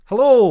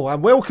Hello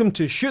and welcome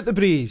to Shoot the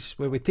Breeze,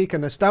 where we take a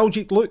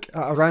nostalgic look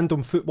at a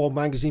random football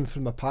magazine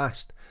from the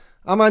past.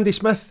 I'm Andy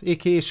Smith,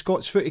 aka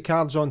Scott's Footy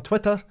Cards on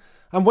Twitter,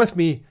 and with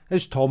me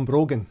is Tom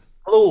Brogan.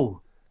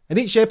 Hello. In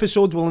each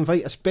episode we'll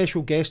invite a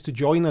special guest to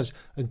join us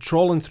in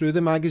trawling through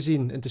the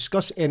magazine and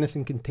discuss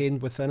anything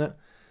contained within it.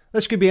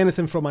 This could be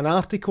anything from an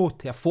article,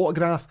 to a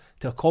photograph,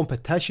 to a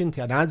competition,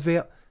 to an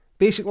advert.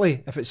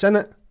 Basically, if it's in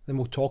it, then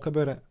we'll talk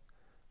about it.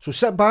 So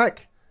sit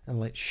back and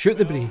let's shoot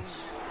the breeze.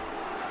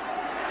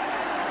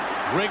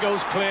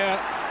 Wriggles clear,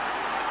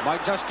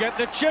 might just get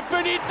the chip,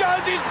 and he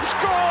does, he's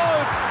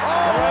scored!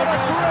 Oh, what a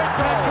great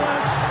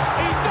pass!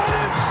 He's done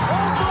it!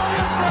 Oh,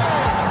 brilliant!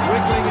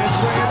 Wiggling his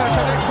way,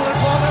 that's an excellent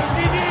one, and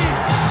Didi!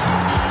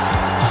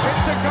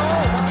 It's a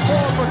goal, that's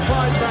four for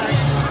Clydebank.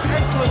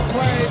 Excellent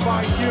play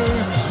by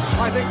Hughes.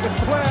 I think the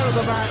player of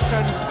the match,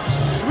 and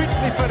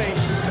sweetly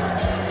finished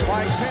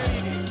by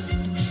Kenny.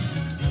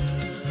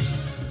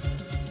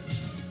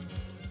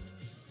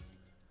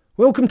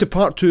 Welcome to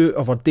part 2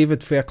 of our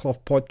David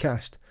Fairclough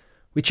podcast.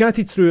 We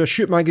chatted through a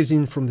Shoot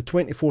magazine from the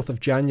 24th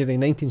of January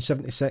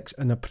 1976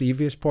 in a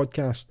previous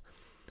podcast.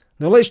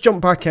 Now let's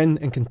jump back in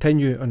and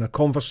continue on our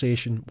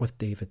conversation with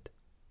David.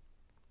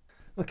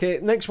 Okay,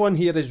 next one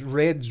here is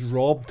Reds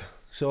Robbed.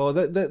 So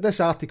this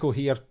article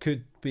here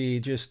could be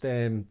just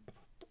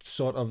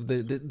sort of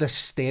the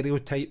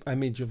stereotype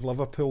image of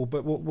Liverpool,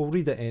 but we'll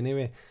read it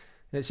anyway.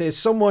 It says,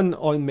 someone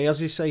on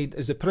Merseyside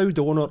is the proud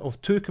owner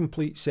of 2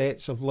 complete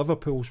sets of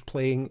Liverpool's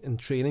playing and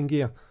training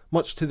gear,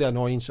 much to the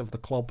annoyance of the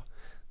club.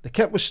 The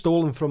kit was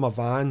stolen from a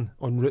van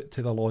en route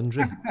to the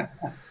laundry.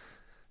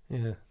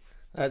 Yeah,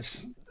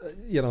 that's,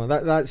 you know,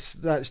 that's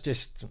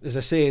just, as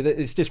I say,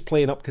 it's just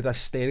playing up to this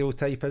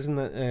stereotype, isn't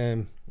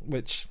it?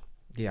 Which,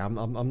 yeah, I'm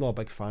not a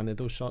big fan of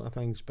those sort of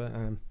things, but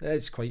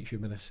it's quite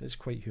humorous. It's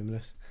quite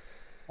humorous.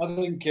 I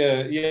think,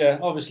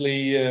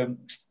 obviously,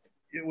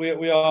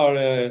 we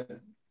are.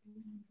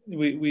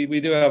 We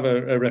do have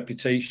a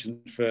reputation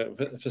for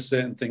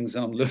certain things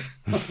on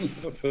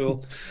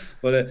Liverpool,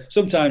 but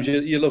sometimes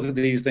you look at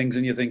these things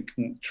and you think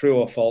true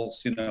or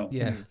false. You know,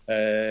 yeah.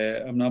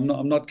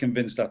 I'm not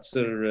convinced that's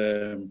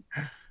I'm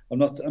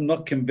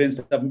not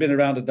convinced. I haven't been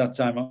around at that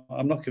time.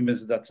 I'm not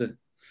convinced that's a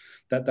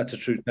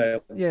true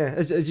tale. Yeah,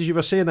 as you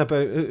were saying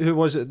about who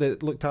was it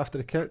that looked after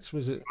the kits?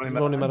 Was it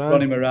Ronnie Moran?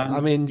 Ronnie Moran. I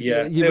mean,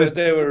 yeah,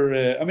 they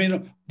were. I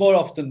mean, more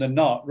often than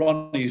not,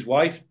 Ronnie's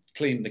wife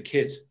cleaned the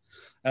kit.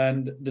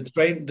 And the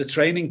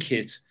training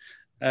kit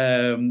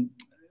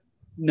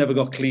never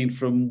got cleaned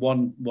from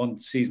one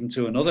season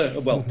to another.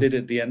 Well, did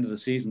at the end of the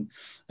season.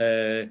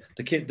 The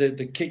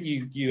kit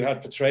you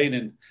had for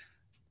training,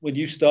 when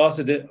you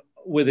started it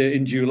with it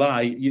in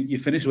July, you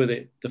finished with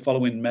it the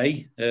following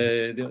May.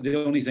 The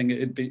only thing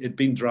it'd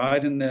been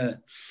dried in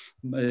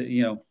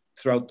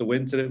throughout the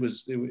winter. It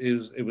was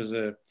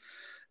a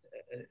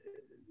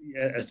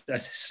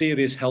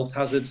serious health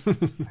hazard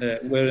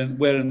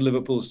wearing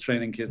Liverpool's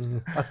training kit.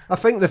 I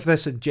think if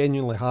this had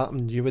genuinely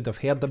happened, you would have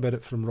heard about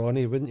it from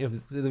Ronnie, wouldn't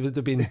you? There would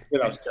have been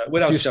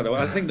without shadow.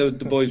 I think the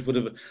boys would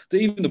have.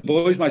 Even the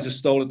boys might have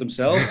stole it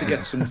themselves to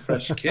get some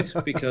fresh kit.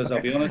 Because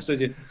I'll be honest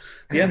with you,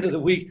 the end of the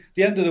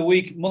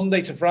week,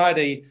 Monday to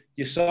Friday,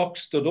 your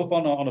socks stood up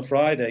on a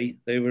Friday.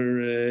 They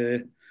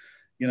were.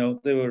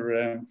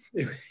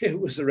 It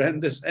was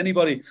horrendous.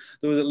 Anybody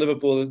that was at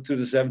Liverpool through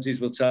the 70s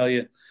will tell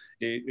you.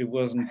 It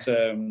wasn't.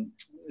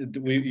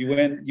 You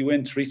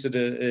weren't treated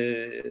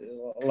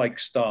like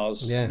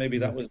stars. Yeah, maybe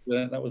that was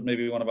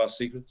maybe one of our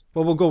secrets.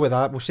 Well, we'll go with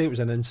that. We'll say it was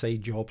an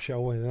inside job,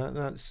 shall we?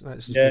 That's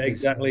yeah,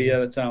 exactly. Yeah,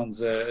 that sounds.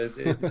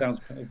 It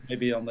sounds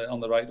maybe on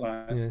the right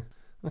line. Yeah.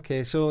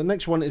 Okay. So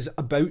next one is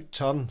About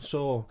Turn.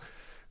 So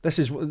this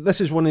is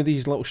one of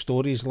these little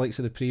stories, like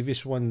the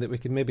previous one, that we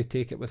can maybe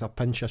take it with a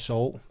pinch of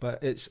salt.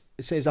 But it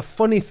says a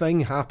funny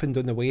thing happened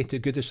on the way to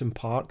Goodison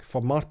Park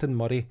for Martin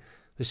Murray,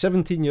 the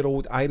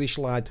 17-year-old Irish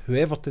lad who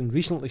Everton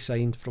recently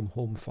signed from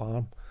Home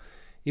Farm.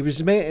 He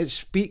was met at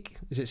Speke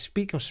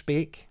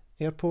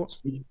Airport?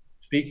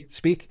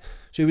 Speke.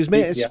 So he was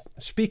met at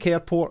Speke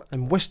Airport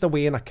and whisked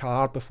away in a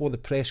car before the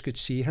press could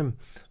see him.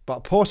 But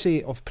a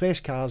posse of press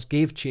cars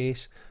gave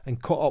chase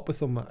and caught up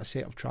with him at a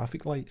set of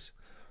traffic lights.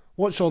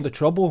 "What's all the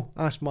trouble?"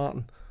 asked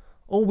Martin.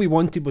 "All we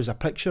wanted was a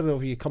picture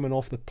of you coming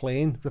off the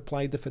plane,"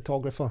 replied the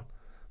photographer.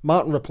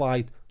 Martin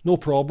replied, "No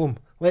problem,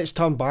 let's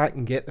turn back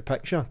and get the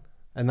picture."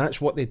 And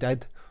that's what they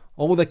did.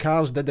 All the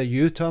cars did a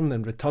U-turn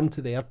and returned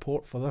to the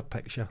airport for their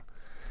picture.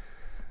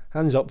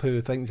 Hands up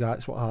who thinks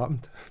that's what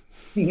happened.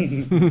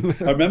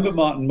 I remember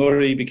Martin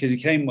Murray because he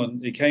came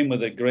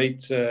with a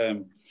great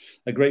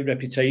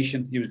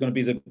reputation. He was going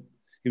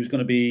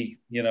to be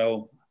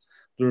the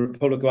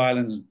Republic of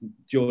Ireland's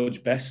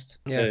George Best.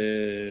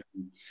 Yeah.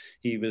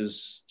 He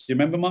was. Do you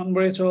remember Martin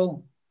Murray at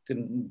all?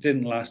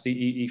 Didn't last.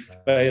 He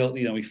failed.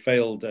 He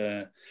failed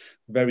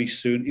very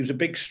soon. He was a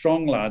big,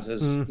 strong lad,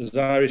 as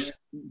Irish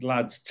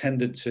lads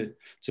tended to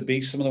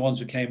be. Some of the ones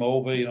who came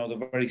over,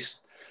 the very,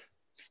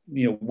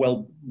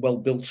 well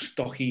built,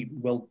 stocky,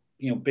 well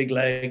big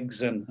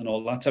legs and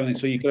all that type of thing.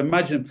 So you can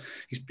imagine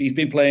he's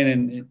been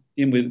playing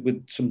in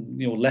with some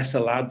lesser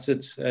lads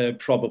at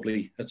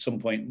probably at some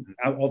point,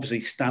 obviously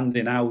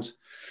standing out.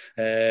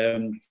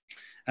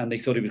 And they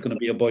thought he was going to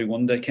be a boy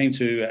wonder. Came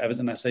to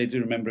Everton, I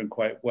do remember him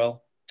quite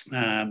well.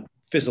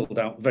 Fizzled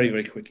out very,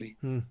 very quickly.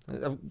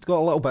 I've got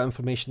a little bit of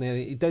information there.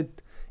 He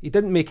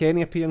didn't make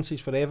any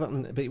appearances for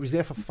Everton, but he was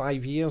there for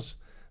 5 years.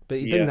 But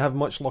he didn't have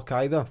much luck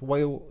either.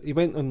 While he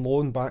went on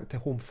loan back to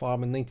Home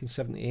Farm in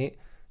 1978,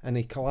 and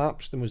he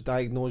collapsed and was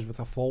diagnosed with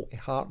a faulty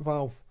heart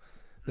valve.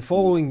 The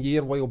following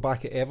year, while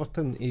back at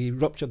Everton, he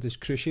ruptured his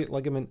cruciate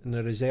ligament in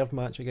a reserve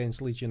match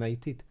against Leeds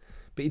United.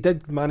 But he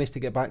did manage to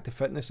get back to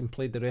fitness and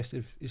played the rest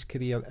of his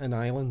career in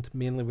Ireland,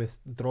 mainly with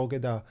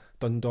Drogheda,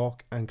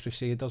 Dundalk and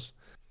Crusaders,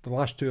 the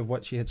last two of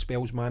which he had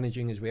spells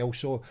managing as well.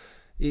 So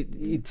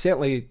he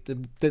certainly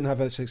didn't have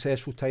a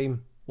successful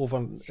time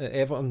over at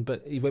Everton,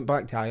 but he went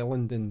back to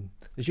Ireland, and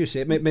as you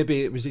say,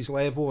 maybe it was his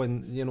level,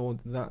 and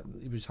that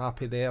he was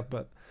happy there,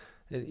 but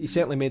he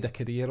certainly made a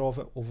career of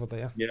it over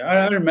there. Yeah,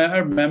 I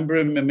remember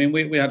him. I mean,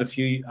 we had a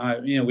few,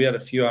 we had a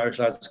few Irish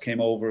lads came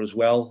over as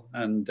well,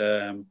 and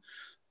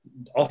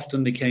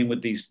often they came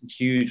with these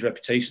huge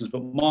reputations.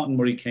 But Martin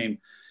Murray came.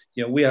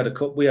 We had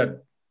probably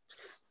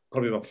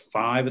about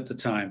 5 at the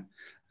time.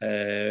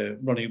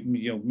 Ronnie,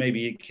 maybe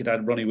you could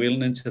add Ronnie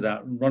Whelan into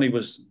that. Ronnie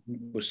was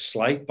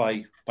slight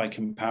by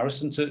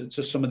comparison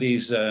to some of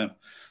these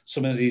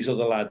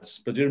other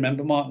lads. But do you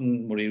remember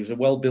Martin Murray? He was a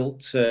well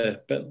built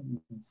lad,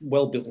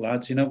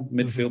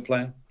 midfield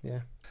player.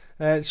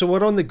 Yeah. So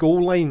we're on the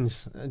goal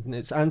lines, and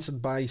it's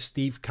answered by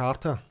Steve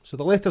Carter. So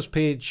the letters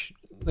page.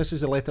 This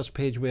is the letters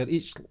page where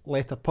each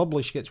letter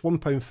published gets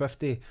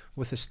 £1.50,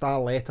 with the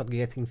star letter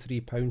getting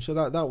 £3. So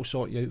that will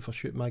sort you out for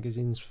shoot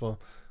magazines for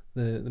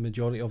the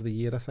majority of the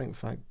year, I think. In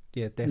fact,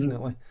 yeah,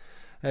 definitely.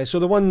 So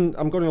the one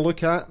I'm going to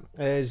look at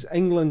is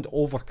England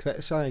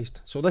over-criticised.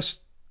 So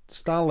this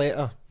star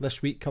letter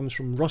this week comes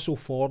from Russell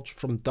Forge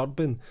from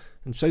Durban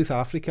in South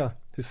Africa,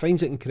 who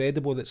finds it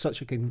incredible that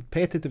such a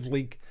competitive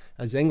league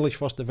as the English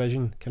First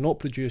Division cannot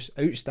produce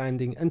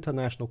outstanding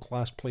international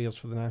class players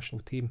for the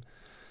national team.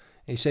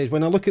 He says,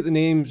 when I look at the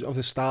names of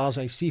the stars,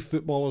 I see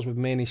footballers with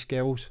many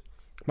skills.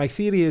 My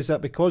theory is that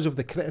because of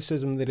the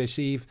criticism they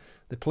receive,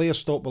 the players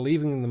stop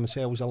believing in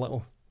themselves a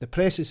little. The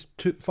press is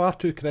far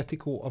too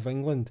critical of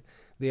England.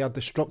 They are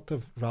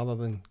destructive rather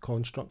than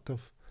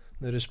constructive.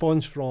 The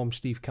response from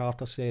Steve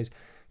Carter says,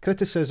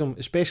 criticism,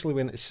 especially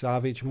when it's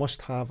savage,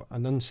 must have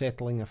an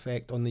unsettling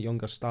effect on the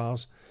younger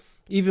stars.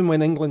 Even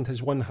when England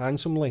has won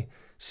handsomely,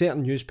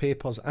 certain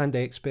newspapers and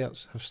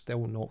experts have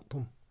still knocked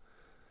them.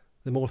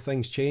 The more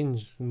things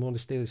change, the more they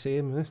stay the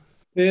same.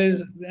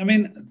 I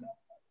mean,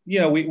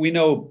 we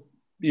know,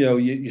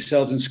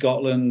 yourselves in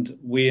Scotland,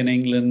 we in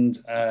England,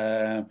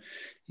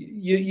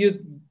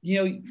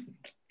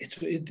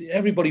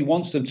 everybody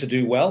wants them to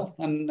do well,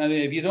 and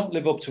if you don't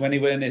live up to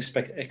anywhere in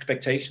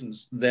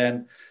expectations,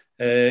 then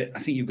I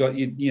think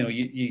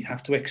you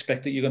have to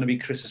expect that you're going to be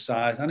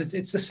criticised, and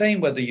it's the same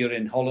whether you're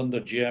in Holland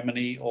or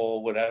Germany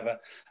or whatever.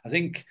 I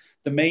think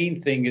the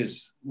main thing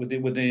is with the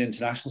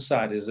international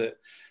side is that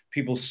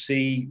people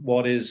see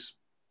what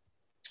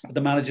the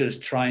manager is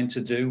trying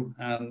to do,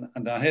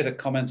 and I heard a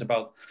comment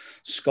about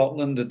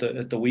Scotland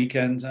at the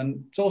weekend,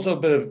 and it's also a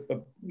bit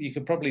of you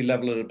could probably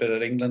level it a bit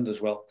at England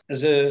as well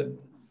as a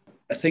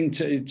thing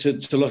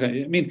to look at.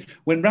 I mean,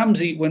 when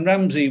Ramsey,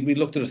 we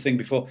looked at a thing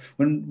before.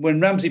 When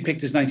Ramsey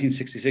picked his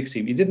 1966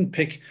 team, he didn't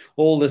pick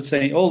all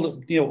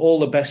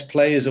the best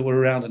players that were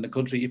around in the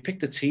country. He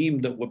picked a team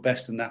that were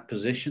best in that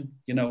position.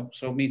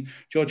 So I mean,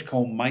 George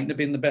Cole mightn't have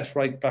been the best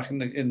right back in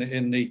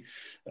the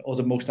or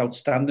the most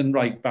outstanding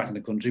right back in the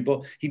country,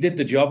 but he did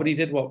the job, and he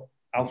did what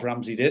Alf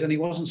Ramsey did, and he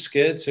wasn't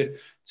scared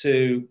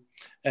to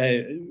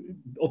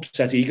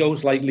upset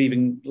egos like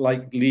leaving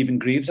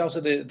Greaves out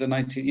of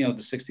the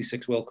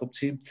 66 World Cup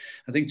team.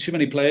 I think too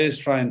many managers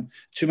try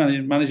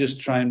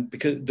and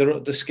because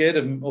they're scared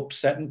of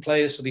upsetting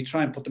players, so they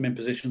try and put them in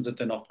positions that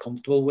they're not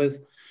comfortable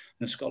with.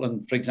 In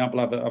Scotland, for example,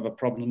 have a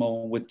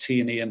problem with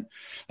Tierney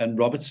and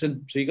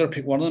Robertson, so you got to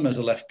pick one of them as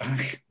a left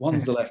back.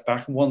 One's the left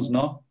back and one's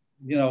not.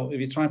 If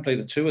you try and play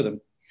the two of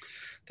them,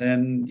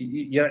 then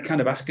you're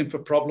kind of asking for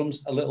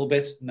problems a little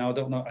bit. Now, I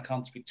don't know, I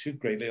can't speak too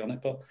greatly on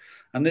it,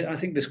 and I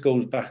think this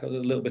goes back a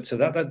little bit to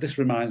that. This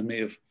reminds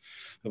me of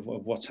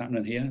what's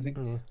happening here, I think.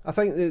 Yeah. I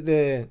think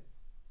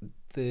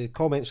the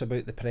comments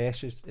about the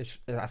press is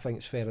I think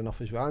it's fair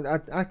enough as well.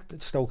 I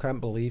still can't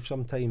believe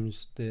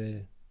sometimes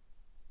the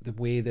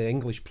way the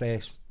English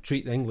press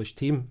treat the English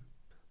team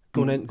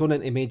going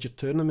into major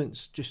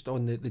tournaments, just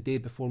on the day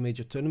before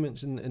major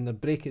tournaments, and they're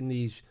breaking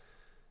these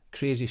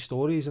crazy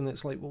stories, and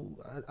it's like, well,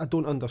 I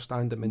don't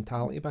understand the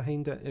mentality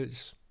behind it.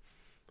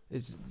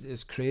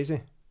 It's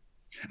crazy.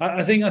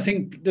 I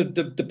think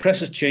the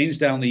press has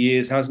changed down the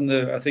years, hasn't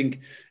it? I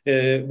think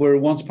where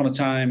once upon a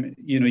time,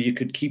 you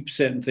could keep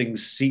certain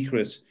things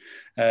secret.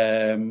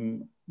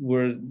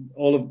 Where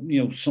all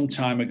of some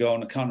time ago,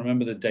 and I can't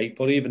remember the date,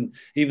 but even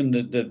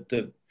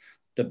the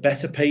the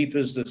better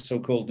papers, the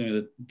so-called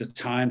the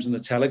Times and the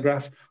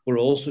Telegraph, were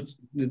also,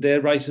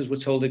 their writers were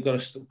told they've got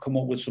to come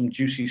up with some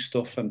juicy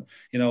stuff, and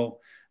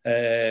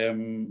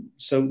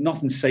so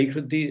nothing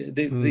sacred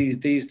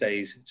these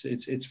days.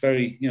 It's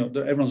very,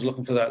 everyone's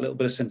looking for that little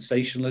bit of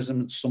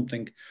sensationalism and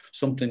something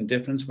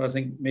different. But I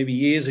think maybe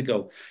years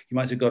ago you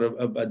might have got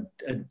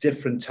a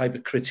different type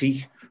of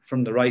critique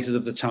from the writers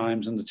of the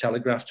Times and the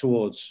Telegraph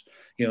towards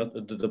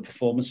the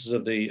performances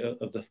of the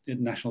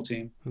national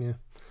team. Yeah.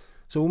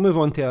 So we'll move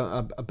on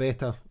to a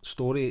better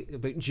story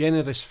about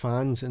generous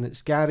fans, and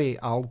it's Gary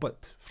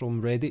Albert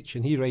from Redditch,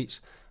 and he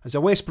writes, as a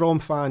West Brom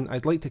fan,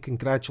 I'd like to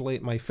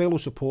congratulate my fellow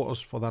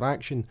supporters for their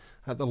action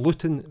at the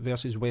Luton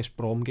versus West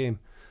Brom game.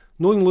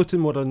 Knowing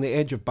Luton were on the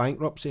edge of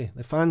bankruptcy,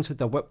 the fans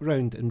had a whip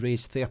round and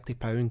raised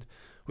 £30,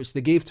 which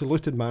they gave to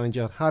Luton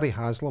manager Harry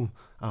Haslam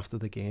after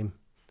the game.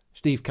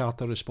 Steve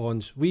Carter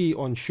responds, we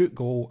on Shoot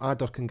Goal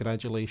add our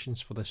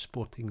congratulations for this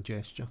sporting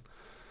gesture.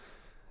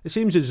 It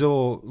seems as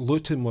though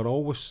Luton were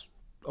always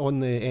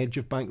on the edge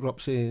of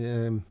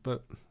bankruptcy,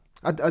 but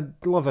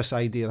I'd love this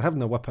idea of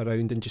having a whip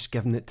around and just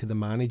giving it to the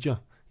manager,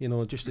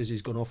 just as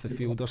he's gone off the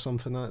field or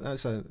something.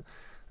 That's a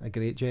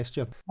great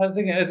gesture. I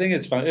think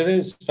it's fun. It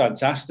is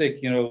fantastic,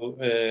 and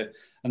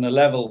the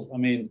level. I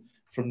mean,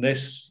 from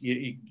this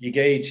you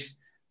gauge,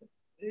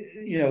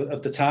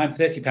 at the time,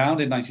 £30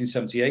 in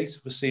 1978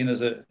 was seen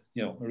as a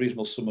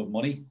reasonable sum of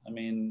money. I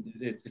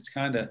mean, it's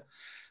kind of,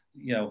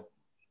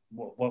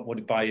 what would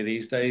it buy you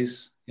these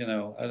days?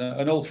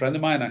 An old friend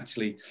of mine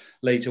actually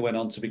later went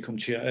on to become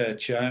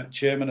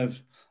chairman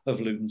of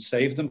Luton,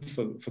 saved them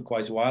for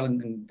quite a while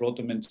and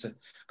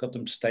got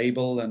them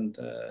stable. And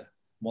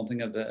one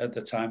thing at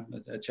the time,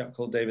 a chap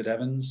called David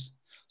Evans.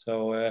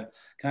 So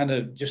kind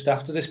of just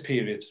after this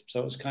period.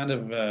 So it's kind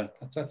of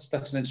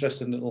that's an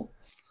interesting little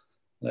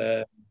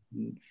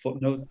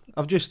footnote.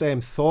 I've just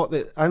thought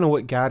that I know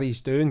what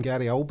Gary's doing.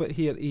 Gary Albert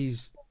here,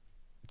 he's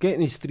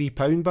getting his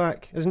 £3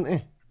 back, isn't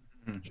he?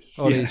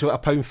 Or he's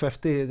got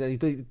 £1.50. He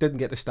didn't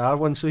get the star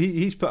one, so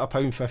he's put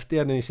 £1.50 in,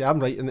 and he said, I'm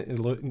writing it to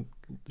Luton,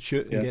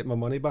 shoot and get my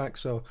money back.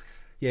 So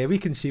yeah, we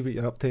can see what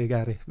you're up to,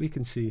 Gary. We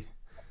can see.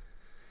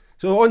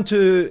 So on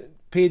to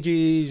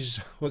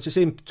pages, well, it's the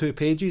same 2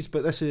 pages,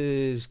 but this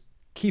is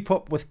Keep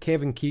Up with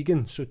Kevin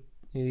Keegan. So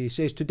he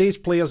says, today's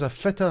players are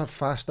fitter,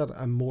 faster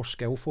and more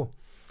skillful.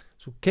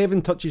 So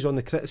Kevin touches on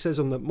the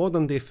criticism that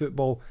modern day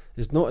football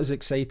is not as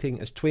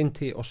exciting as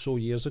 20 or so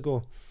years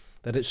ago,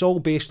 that it's all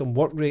based on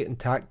work rate and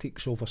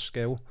tactics over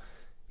skill.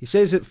 He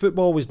says that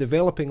football was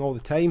developing all the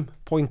time,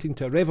 pointing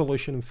to a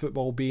revolution in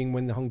football being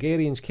when the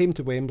Hungarians came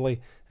to Wembley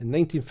in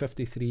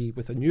 1953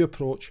 with a new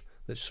approach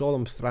that saw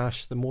them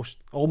thrash the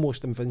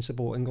almost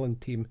invincible England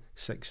team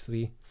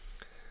 6-3.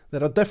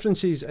 There are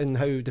differences in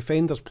how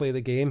defenders play the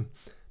game.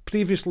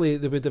 Previously,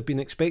 they would have been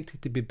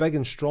expected to be big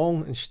and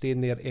strong and stay in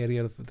their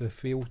area of the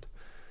field.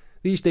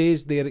 These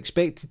days, they are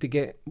expected to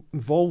get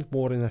involved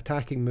more in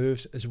attacking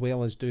moves as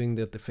well as doing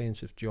their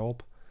defensive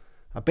job.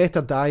 A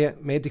better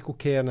diet, medical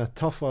care and a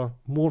tougher,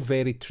 more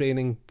varied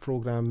training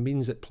programme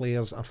means that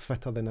players are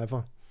fitter than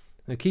ever.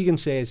 Now, Keegan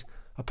says,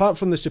 apart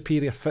from the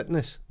superior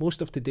fitness,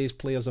 most of today's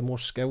players are more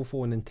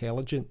skillful and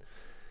intelligent.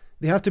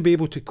 They have to be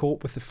able to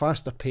cope with the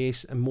faster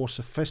pace and more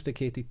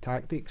sophisticated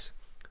tactics.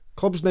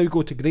 Clubs now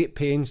go to great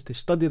pains to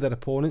study their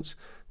opponents,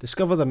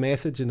 discover their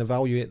methods and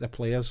evaluate their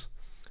players.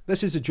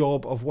 This is the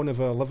job of one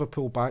of our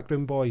Liverpool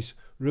backroom boys,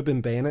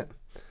 Ruben Bennett.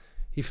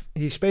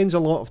 He spends a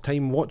lot of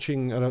time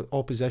watching our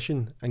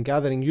opposition and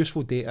gathering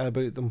useful data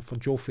about them for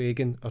Joe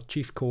Fagan, our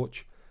chief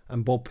coach,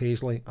 and Bob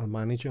Paisley, our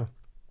manager.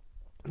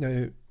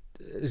 Now,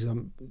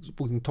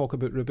 we can talk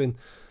about Ruben.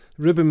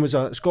 Ruben was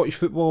a Scottish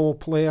football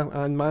player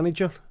and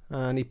manager,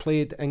 and he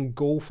played in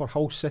goal for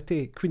Hull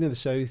City, Queen of the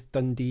South,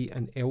 Dundee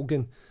and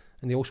Elgin,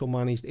 and he also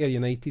managed Ayr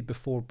United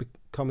before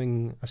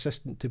becoming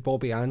assistant to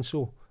Bobby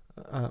Ansell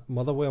at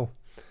Motherwell.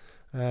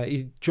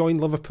 He joined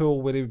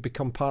Liverpool where he would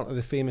become part of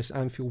the famous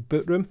Anfield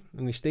boot room,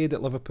 and he stayed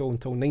at Liverpool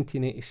until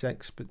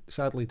 1986 but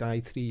sadly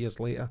died 3 years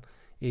later,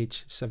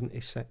 aged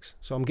 76.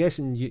 So I'm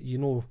guessing you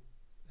know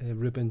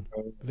Ruben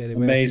very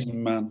well.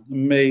 Amazing man,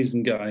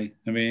 amazing guy.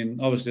 I mean,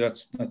 obviously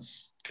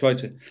that's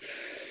quite a,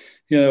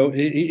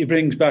 he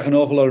brings back an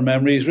awful lot of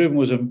memories. Ruben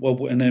was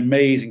an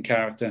amazing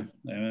character.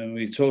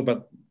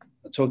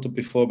 I talked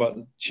before about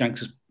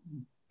Shanks'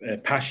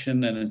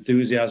 passion and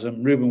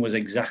enthusiasm. Ruben was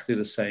exactly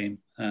the same,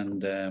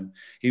 and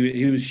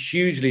he was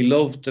hugely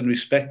loved and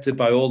respected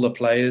by all the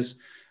players.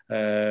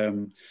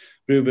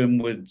 Ruben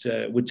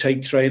would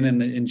take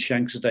training in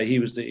Shanks' day. He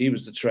was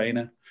the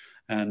trainer,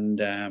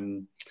 and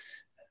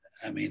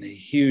I mean, a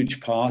huge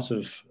part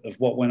of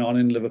what went on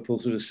in Liverpool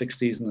through the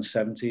 60s and the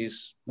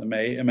 70s.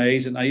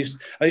 Amazing. I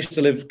used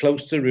to live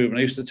close to Ruben.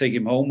 I used to take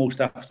him home most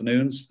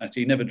afternoons.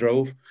 Actually, he never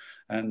drove,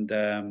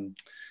 and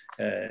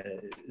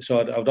so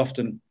I'd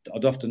often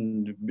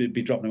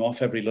be dropping him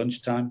off every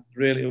lunchtime.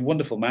 Really a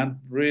wonderful man.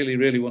 Really,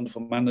 really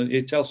wonderful man.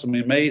 He tells some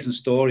amazing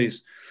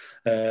stories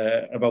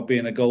about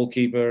being a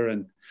goalkeeper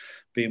and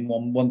being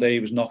one day he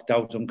was knocked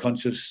out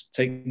unconscious,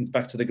 taken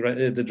back to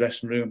the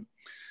dressing room.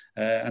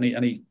 And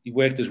he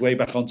worked his way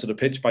back onto the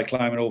pitch by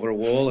climbing over a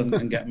wall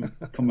and getting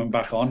coming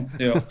back on.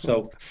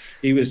 So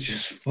he was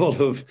just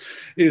full of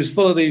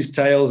these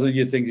tales, and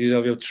you'd think,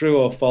 true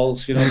or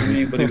false, you know what I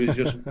mean? But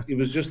he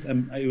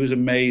was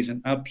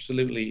amazing,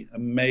 absolutely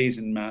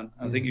amazing man.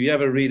 I think if you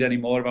ever read any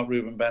more about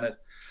Ruben Bennett,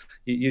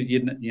 he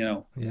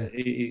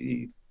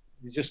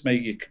just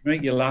make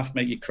you laugh,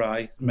 make you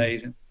cry.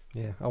 Amazing.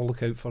 Yeah, I'll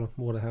look out for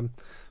more of him.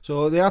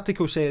 So the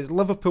article says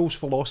Liverpool's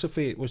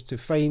philosophy was to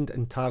find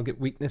and target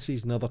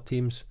weaknesses in other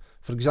teams.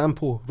 For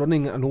example,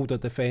 running an older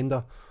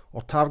defender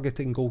or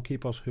targeting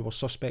goalkeepers who were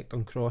suspect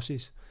on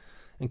crosses.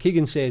 And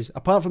Keegan says,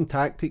 apart from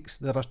tactics,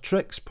 there are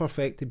tricks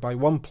perfected by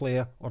one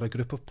player or a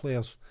group of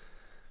players.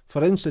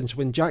 For instance,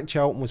 when Jack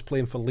Charlton was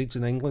playing for Leeds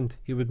in England,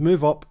 he would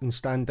move up and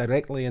stand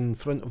directly in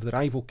front of the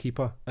rival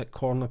keeper at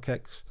corner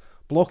kicks,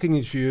 blocking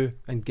his view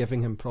and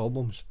giving him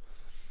problems.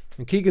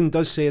 And Keegan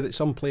does say that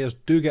some players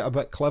do get a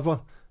bit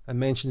clever, and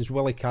mentions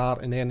Willie Carr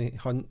and Ernie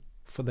Hunt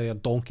for their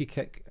donkey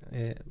kick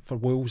for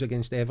Wolves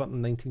against Everton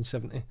in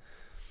 1970.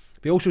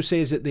 But he also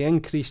says that the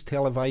increased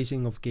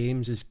televising of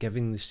games is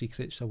giving the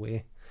secrets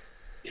away.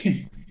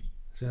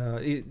 So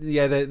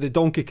the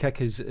donkey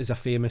kick is a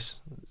famous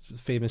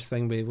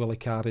thing with Willie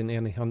Carr and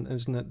Ernie Hunt,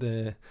 isn't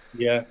it?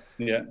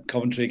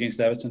 Coventry against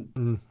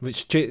Everton,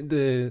 which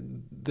the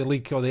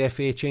league or the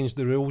FA changed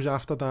the rules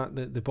after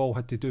that the ball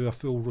had to do a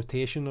full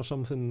rotation or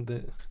something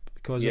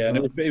because and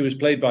it was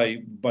played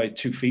by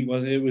 2 feet.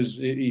 Well,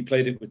 he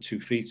played it with 2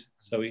 feet,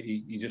 so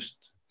he just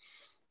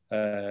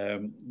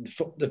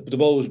the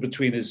ball was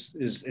between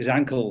his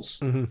ankles,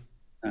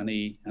 and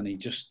he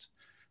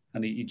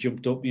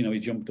jumped up. He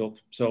jumped up,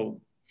 so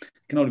it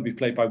can only be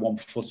played by 1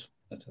 foot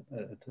at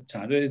the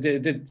time. It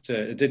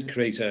did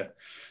create it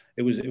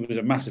was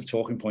a massive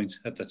talking point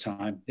at the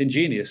time.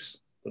 Ingenious,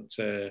 but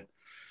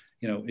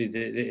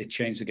it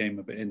changed the game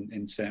a bit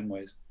in certain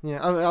ways.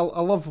 Yeah,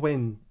 I love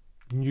when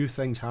new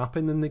things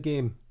happen in the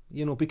game,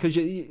 because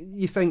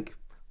you think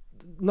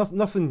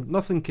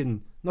nothing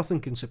can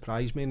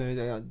surprise me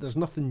now. There's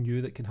nothing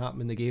new that can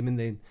happen in the game, and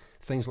then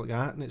things like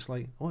that, and it's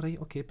like, all right,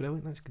 okay,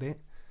 brilliant, that's great.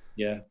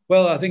 Yeah,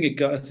 well, I think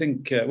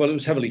it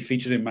was heavily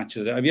featured in Match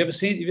of the Day. Have you ever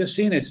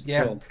seen it?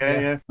 Yeah.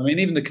 I mean,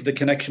 even the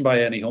connection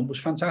by Ernie Hunt was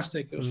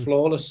fantastic. It was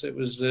flawless. It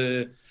was,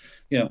 it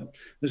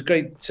was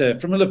great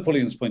from a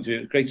Liverpoolian's point of view. It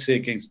was great to see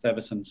against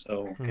Everton.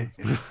 So,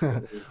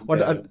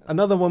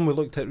 another one we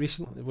looked at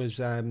recently was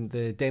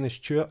the Dennis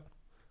Stewart,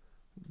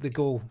 the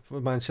goal for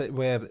Man City,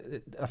 where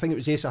I think it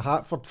was Asa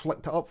Hartford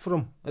flicked it up for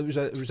him. It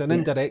was an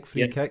indirect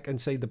free kick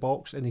inside the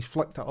box, and he's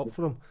flicked it up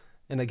for him.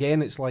 And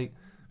again, it's like,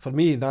 for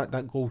me,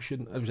 that goal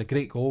shouldn't. It was a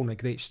great goal and a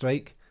great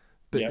strike,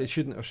 but it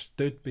shouldn't have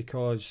stood,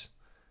 because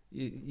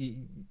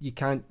you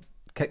can't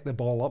kick the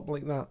ball up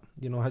like that.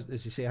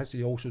 As you say, it has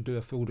to also do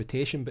a full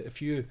rotation. But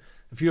if you're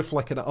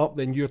flicking it up,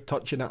 then you're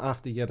touching it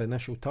after your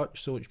initial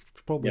touch, so it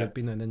probably have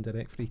been an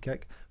indirect free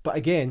kick. But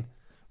again,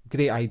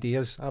 great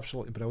ideas,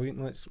 absolutely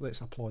brilliant. Let's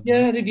applaud.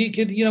 Yeah, that. You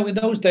could, in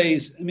those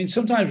days. I mean,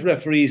 sometimes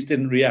referees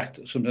didn't react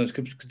sometimes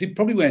because they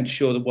probably weren't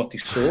sure of what they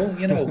saw.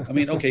 I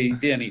mean, okay,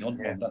 the Ernie Hunt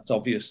one, that's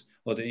obvious,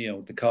 or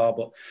the car.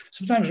 But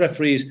sometimes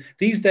referees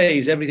these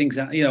days, everything's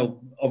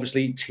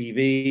obviously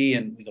TV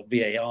and we've got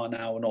VAR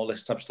now and all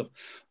this type of stuff.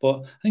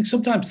 But I think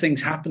sometimes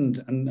things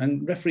happened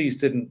and referees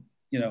didn't.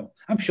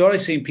 I'm sure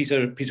I've seen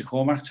Peter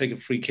Cormack take a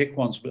free kick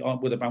once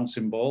with a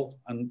bouncing ball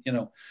and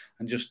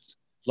just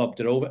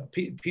lobbed it over.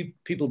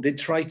 People did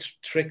try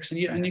tricks, and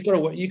you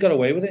got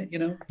away with it.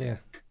 Yeah.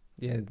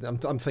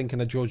 I'm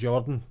thinking of Joe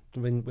Jordan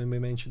when we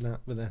mentioned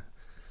that with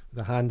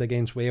the hand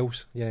against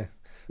Wales. Yeah,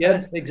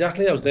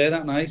 exactly. I was there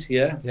that night.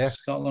 Yeah.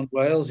 Scotland,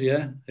 Wales.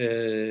 Yeah.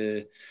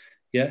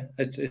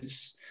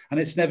 It's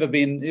never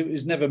been. It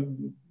was never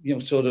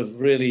sort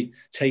of really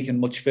taken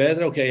much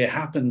further. Okay, it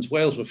happens.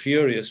 Wales were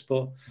furious,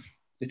 but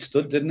it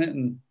stood, didn't it?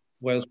 And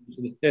Wales,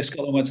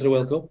 Scotland went to the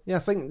World Cup. Yeah, I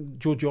think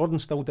Joe Jordan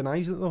still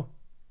denies it though.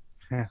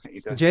 He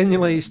does.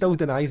 Genuinely, he still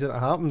denies that it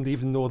happened,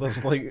 even though there's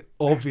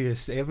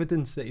obvious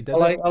evidence that he did.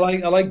 I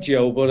like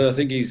Joe, but I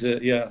think he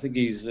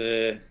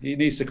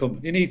needs to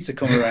come. He needs to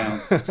come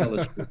around. Tell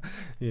us.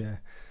 Yeah.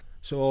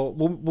 So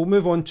we'll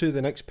move on to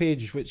the next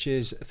page, which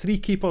is 3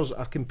 keepers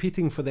are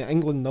competing for the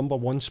England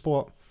 #1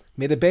 spot.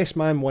 May the best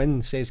man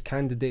win, says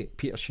candidate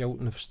Peter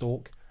Shilton of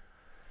Stoke.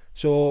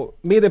 So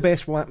may the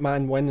best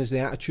man win is the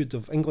attitude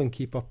of England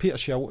keeper Peter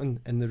Shilton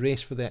in the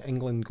race for the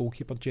England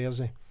goalkeeper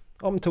jersey.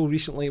 Up until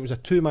recently, it was a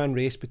 2-man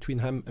race between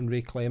him and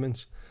Ray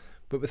Clemence.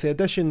 But with the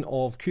addition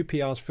of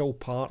QPR's Phil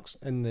Parkes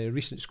in the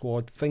recent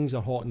squad, things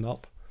are hotting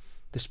up.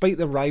 Despite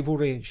the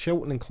rivalry,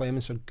 Shilton and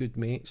Clemence are good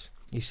mates.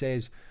 He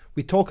says,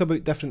 we talk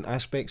about different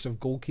aspects of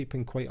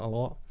goalkeeping quite a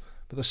lot,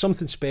 but there's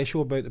something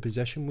special about the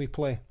position we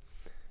play.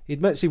 He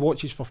admits he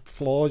watches for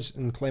flaws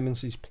in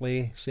Clemence's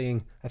play,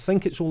 saying, I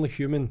think it's only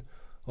human,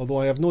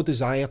 although I have no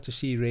desire to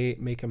see Ray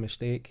make a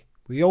mistake.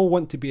 We all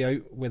want to be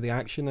out where the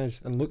action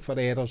is and look for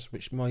errors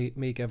which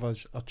may give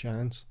us a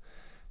chance.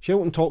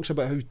 Shilton talks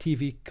about how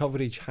TV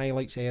coverage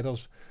highlights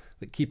errors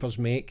that keepers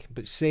make,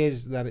 but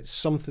says that it's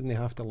something they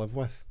have to live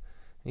with.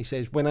 He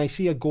says, when I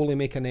see a goalie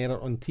make an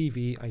error on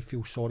TV, I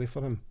feel sorry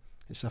for him.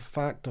 It's a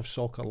fact of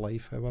soccer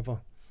life,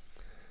 however.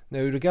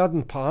 Now,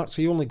 regarding Parks,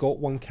 he only got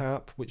one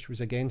cap, which was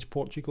against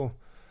Portugal.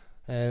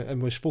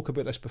 And we spoke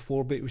about this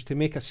before, but it was to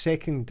make a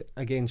second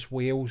against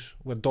Wales,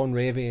 where Don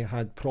Revie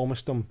had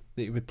promised him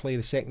that he would play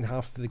the second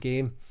half of the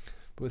game.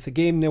 But with the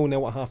game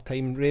 0-0 at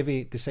half-time,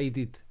 Revie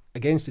decided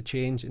against the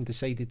change and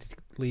decided to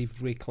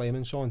leave Ray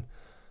Clemence on.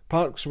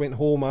 Parks went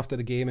home after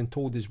the game and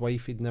told his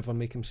wife he'd never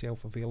make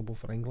himself available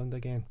for England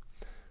again.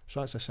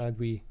 So that's a sad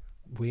way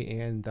to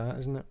end that,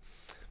 isn't it?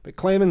 But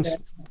Clemence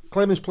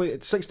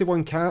played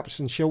 61 caps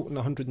and Shilton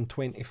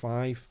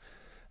 125,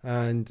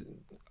 and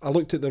I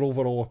looked at their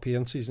overall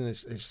appearances and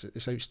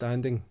it's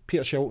outstanding.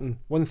 Peter Shilton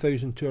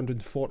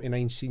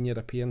 1,249 senior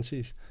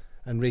appearances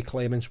and Ray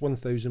Clemence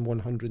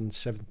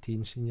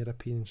 1,117 senior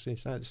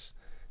appearances. That's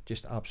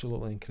just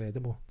absolutely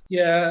incredible.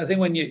 Yeah, I think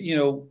when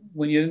you're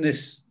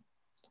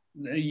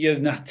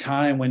in that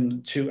time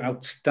when two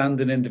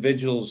outstanding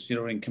individuals,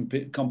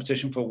 in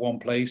competition for one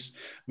place.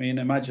 I mean,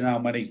 imagine how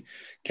many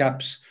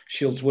caps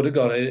Shilts would have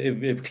got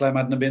if Clem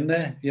hadn't been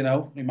there. He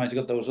might have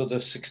got those other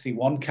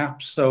 61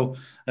 caps. So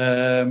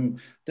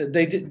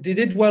they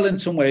did well in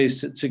some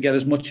ways to get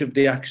as much of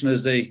the action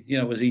as they,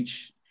 as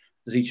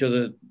each of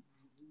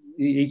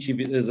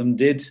them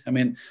did. I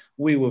mean,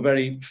 we were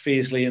very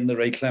fiercely in the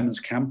Ray Clemence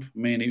camp. I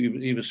mean,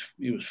 he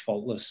was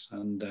faultless,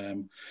 and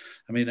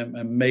I mean,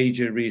 a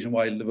major reason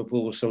why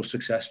Liverpool was so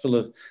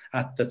successful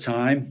at the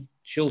time.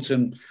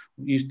 Shilton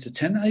I used to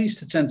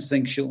tend to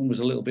think Shilton was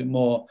a little bit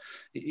more.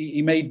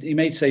 He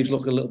made saves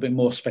look a little bit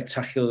more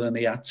spectacular than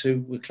he had to.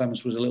 With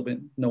Clemence was a little bit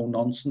no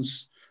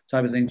nonsense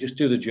type of thing. Just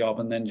do the job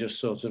and then just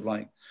sort of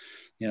like,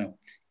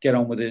 get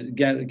on with it.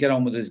 Get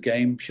on with his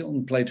game.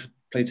 Shilton played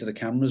to the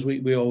cameras.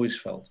 We always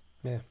felt.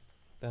 Yeah,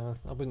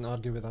 I wouldn't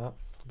argue with that.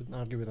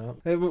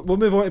 We'll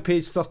move on to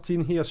page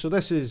 13 here. So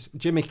this is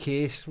Jimmy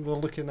Case we're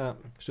looking at.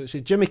 So it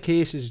says Jimmy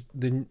Case is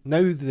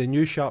now the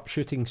new sharp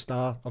shooting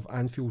star of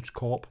Anfield's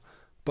Cop,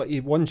 but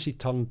once he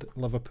turned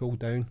Liverpool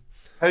down.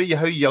 How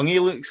young he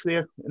looks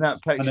there in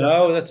that picture. I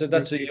know,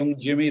 that's a young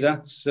Jimmy.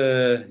 That's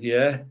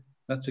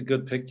that's a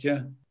good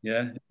picture.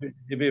 Yeah,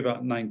 he'd be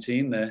about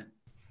 19 there.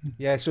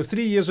 Yeah, so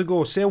 3 years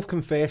ago,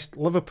 self-confessed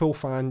Liverpool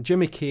fan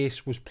Jimmy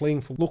Case was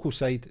playing for local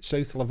side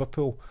South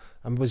Liverpool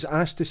and was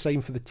asked to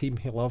sign for the team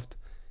he loved.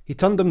 He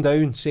turned them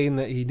down, saying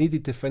that he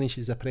needed to finish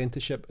his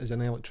apprenticeship as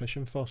an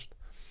electrician first.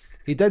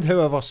 He did,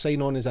 however,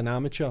 sign on as an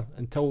amateur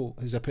until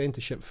his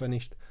apprenticeship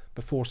finished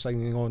before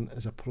signing on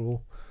as a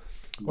pro.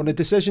 On the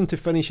decision to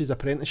finish his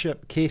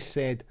apprenticeship, Case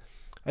said,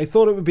 "I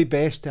thought it would be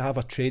best to have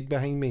a trade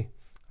behind me.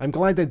 I'm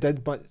glad I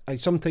did, but I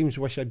sometimes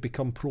wish I'd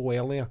become pro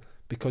earlier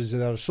because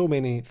there are so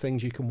many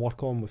things you can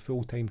work on with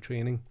full-time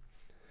training."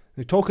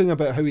 Now, talking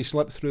about how he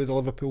slipped through the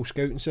Liverpool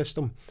scouting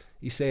system,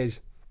 he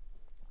says,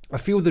 "I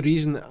feel the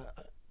reason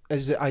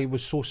is that I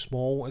was so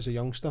small as a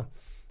youngster.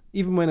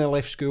 Even when I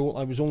left school,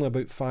 I was only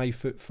about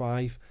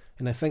 5'5",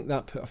 and I think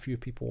that put a few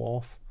people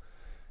off."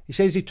 He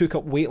says he took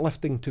up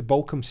weightlifting to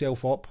bulk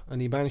himself up, and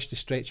he managed to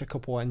stretch a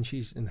couple of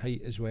inches in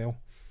height as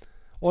well.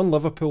 On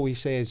Liverpool, he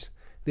says,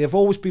 "They have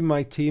always been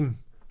my team.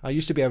 I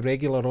used to be a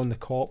regular on the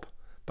Cop,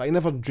 but I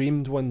never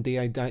dreamed one day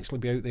I'd actually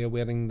be out there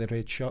wearing the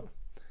red shirt.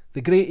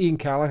 The great Ian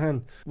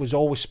Callaghan was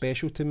always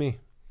special to me.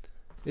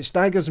 It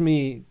staggers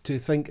me to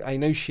think I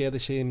now share the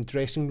same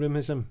dressing room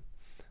as him.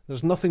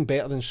 There's nothing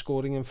better than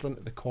scoring in front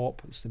of the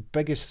Cop. It's the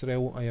biggest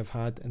thrill I have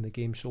had in the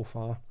game so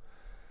far."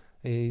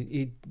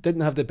 He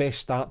didn't have the best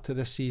start to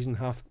this season,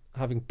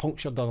 having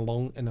punctured a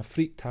lung in a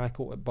freak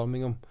tackle at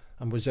Birmingham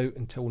and was out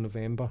until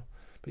November.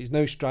 But he's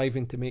now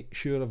striving to make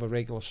sure of a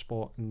regular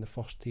spot in the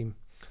first team.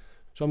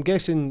 So I'm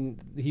guessing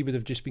he would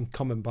have just been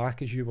coming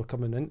back as you were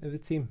coming into the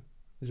team.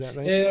 Is that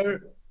right?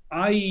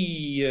 I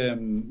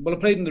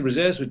played in the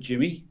reserves with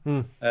Jimmy.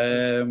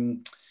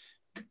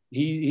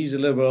 He's a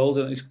little bit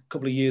older. He's a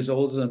couple of years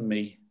older than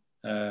me.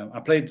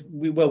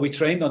 We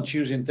trained on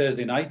Tuesday and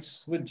Thursday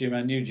nights with Jimmy.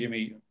 I knew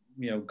Jimmy,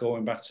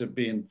 going back to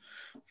being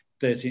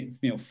 13,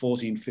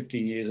 14,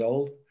 15 years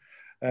old.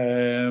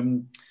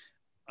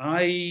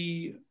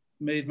 I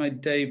made my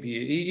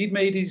debut. He'd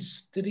made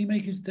his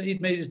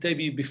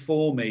debut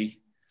before me,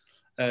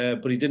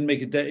 but he didn't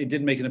make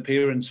an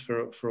appearance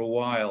for a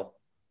while.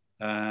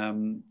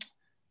 And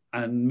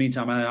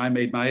meantime, I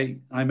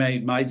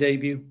made my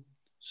debut.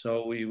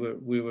 So we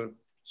were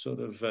sort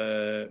of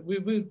we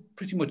were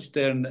pretty much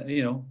there, and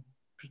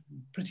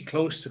pretty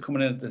close to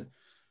coming in at the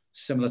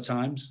similar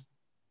times.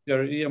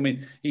 I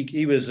mean,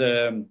 he was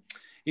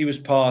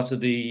part of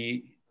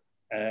the.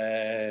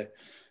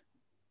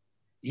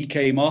 He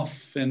came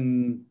off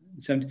in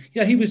 70.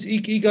 Yeah,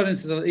 he got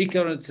into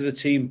the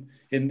team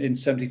in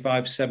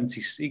 75,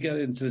 70. He got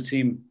into the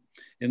team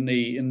in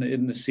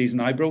the season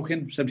I broke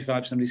in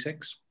 75,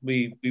 76.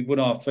 We won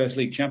our first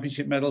league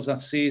championship medals that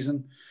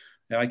season.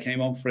 I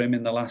came on for him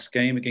in the last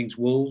game against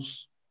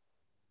Wolves.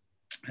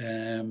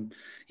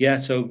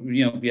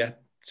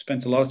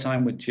 Spent a lot of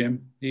time with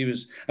Jim. He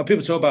was. And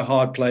people talk about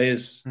hard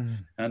players,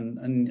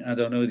 and I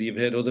don't know that you've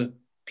heard other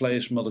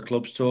players from other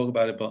clubs talk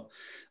about it, but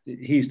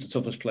he's the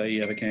toughest player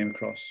you ever came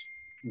across.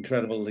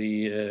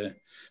 Incredibly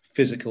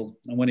physical.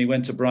 And when he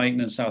went to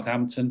Brighton and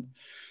Southampton,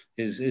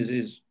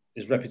 his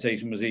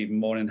reputation was even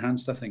more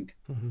enhanced, I think.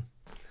 Mm-hmm.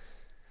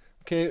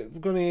 Okay, we're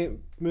going to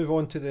move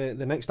on to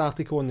the next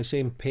article on the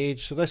same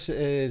page. So this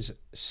is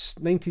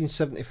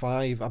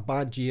 1975, a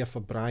bad year for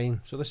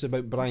Brian. So this is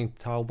about Brian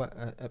Talbot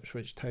at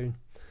Ipswich Town.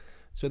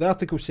 So the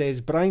article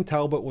says, Brian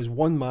Talbot was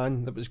one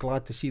man that was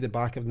glad to see the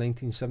back of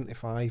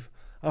 1975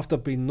 after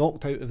being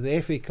knocked out of the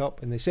FA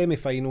Cup in the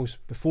semi-finals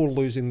before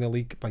losing the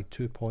league by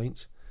 2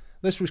 points.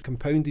 This was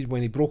compounded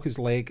when he broke his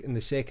leg in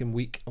the second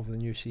week of the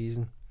new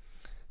season.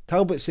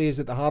 Talbot says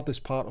that the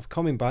hardest part of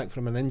coming back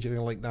from an injury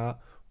like that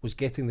was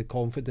getting the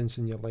confidence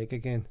in your leg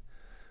again.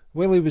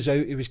 While he was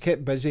out, he was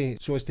kept busy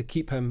so as to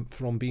keep him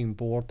from being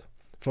bored.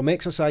 From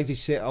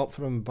exercises set up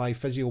for him by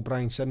physio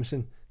Brian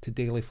Simpson to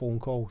daily phone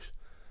calls.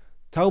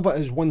 Talbot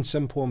has one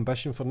simple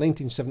ambition for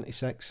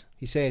 1976.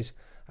 He says,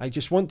 I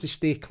just want to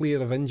stay clear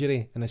of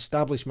injury and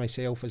establish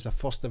myself as a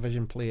first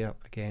division player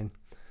again.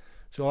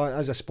 So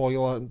as a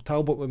spoiler,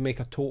 Talbot would make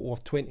a total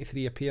of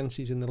 23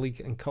 appearances in the league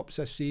and cups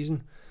this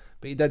season.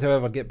 But he did,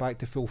 however, get back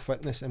to full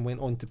fitness and went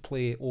on to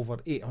play over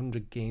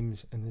 800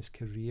 games in his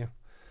career,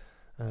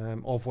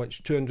 of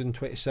which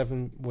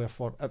 227 were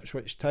for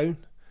Ipswich Town.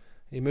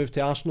 He moved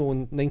to Arsenal in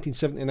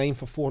 1979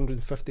 for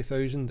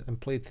 450,000 and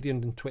played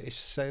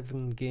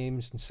 327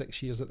 games in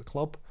 6 years at the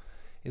club.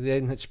 He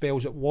then had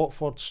spells at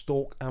Watford,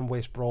 Stoke and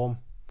West Brom.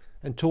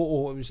 In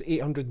total, it was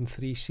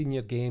 803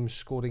 senior games,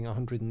 scoring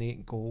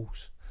 108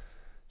 goals.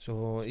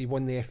 So he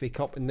won the FA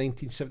Cup in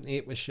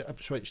 1978 with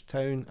Ipswich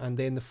Town, and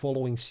then the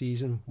following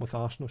season with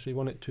Arsenal. So he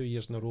won it 2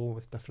 years in a row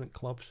with different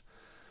clubs.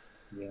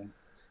 Yeah,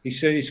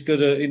 he's good.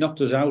 He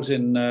knocked us out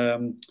in.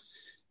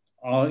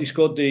 He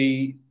scored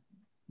the.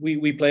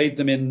 We played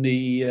them in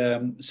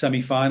the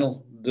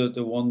semi-final.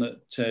 The one that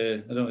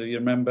I don't know if you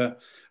remember,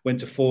 went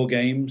to 4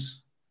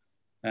 games,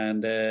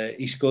 and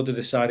he scored the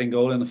deciding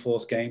goal in the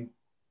fourth game,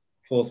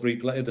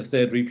 the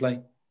third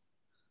replay.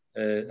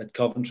 At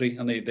Coventry,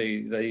 and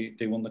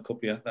they won the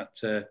cup. Yeah,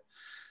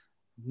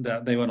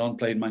 that they went on,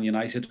 played Man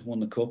United, won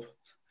the cup.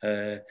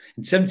 In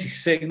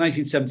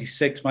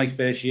 1976, my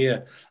first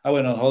year, I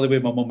went on holiday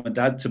with my mum and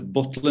dad to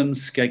Butlin,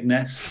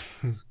 Skegness,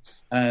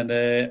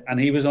 and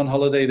he was on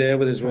holiday there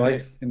with his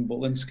wife in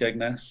Butlin,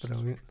 Skegness.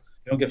 Brilliant.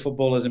 You don't get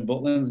footballers in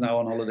Butlins now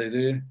on holiday, do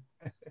you?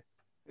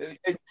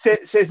 It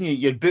says in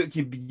your book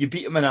you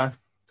beat him in a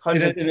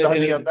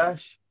 100-yard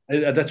dash.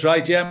 That's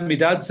right, yeah. My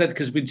dad said,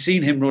 because we'd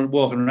seen him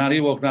walking around,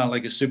 he walked around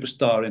like a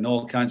superstar in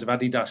all kinds of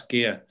Adidas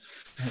gear.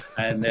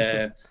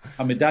 And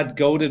my dad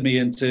goaded me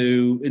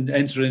into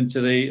entering into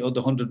the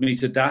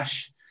 100-meter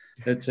dash,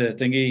 that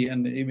thingy.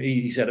 And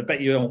he said, I bet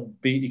you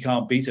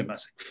can't beat him. I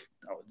said,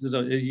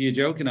 oh, you're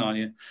joking, aren't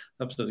you?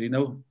 Absolutely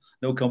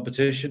no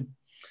competition.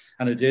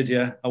 And I did,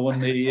 yeah. I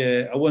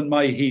won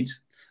my heat.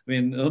 I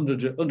mean,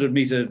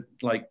 100-meter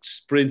like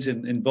sprint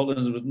in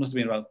Butlins, must have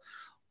been about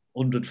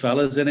 100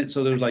 fellas in it,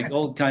 so there was like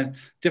all kind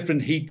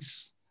different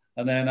heats,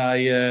 and then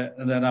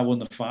I won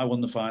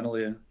the final.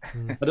 Yeah,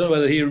 I don't know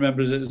whether he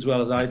remembers it as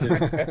well as I do.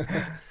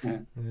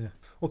 Yeah.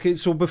 Okay,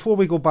 so before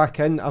we go back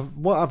in,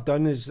 what I've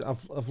done is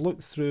I've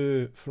looked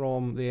through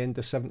from the end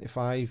of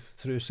 75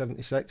 through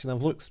 76, and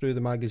I've looked through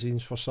the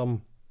magazines for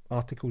some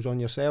articles on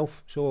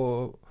yourself.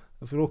 So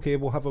if we're okay,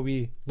 we'll have a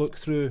wee look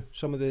through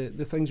some of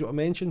the things that I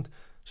mentioned.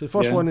 So the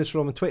first one is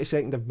from the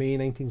 22nd of May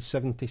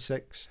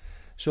 1976.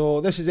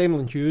 So this is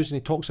Emlyn Hughes, and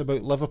he talks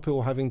about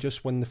Liverpool having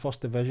just won the first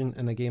division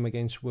in a game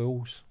against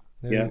Wolves.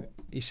 Now,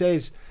 he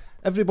says,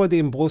 everybody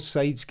on both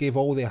sides gave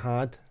all they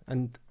had,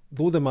 and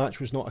though the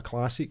match was not a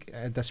classic, it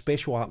had a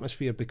special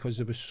atmosphere because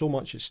there was so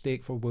much at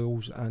stake for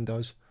Wolves and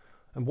us.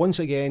 And once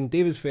again,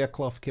 David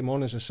Fairclough came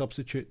on as a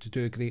substitute to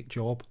do a great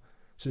job.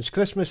 Since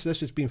Christmas,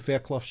 this has been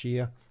Fairclough's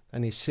year,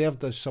 and he's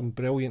served us some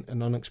brilliant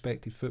and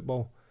unexpected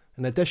football.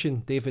 In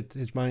addition, David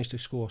has managed to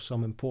score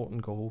some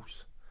important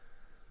goals.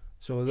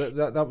 So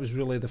that was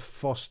really the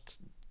first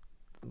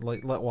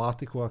little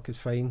article I could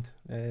find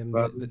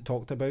that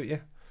talked about you.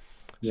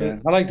 Yeah,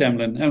 I liked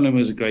Emlyn. Emlyn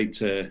was a great.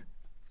 He'd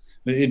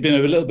been a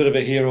little bit of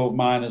a hero of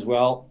mine as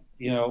well.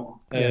 You know,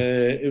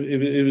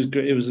 it was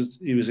great.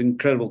 He was an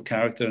incredible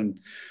character, and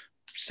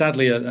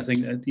sadly, I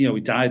think he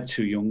died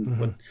too young,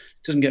 but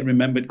doesn't get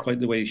remembered quite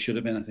the way he should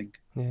have been, I think.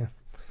 Yeah.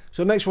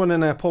 So next one,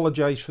 and I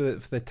apologise for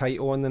the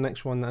title on the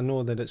next one. I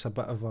know that it's a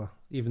bit of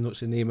even though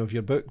it's the name of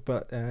your book,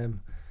 but.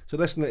 So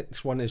this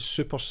next one is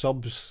Super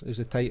Subs is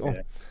the title.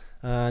 Yeah.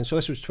 And so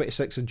this was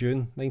 26th of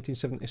June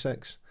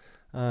 1976.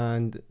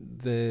 And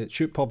the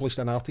Shoot published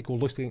an article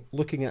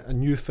looking at a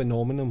new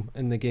phenomenon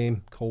in the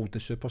game called the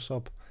Super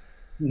Sub.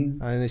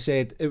 Mm-hmm. And they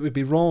said it would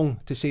be wrong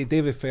to say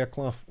David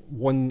Fairclough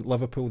won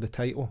Liverpool the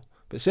title,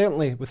 but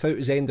certainly without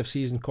his end of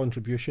season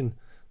contribution,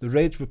 the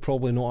Reds would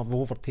probably not have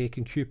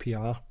overtaken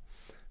QPR.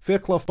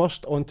 Fairclough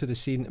burst onto the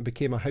scene and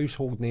became a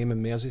household name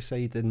in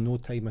Merseyside in no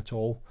time at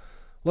all.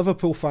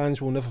 Liverpool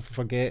fans will never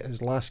forget his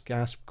last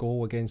gasp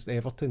goal against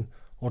Everton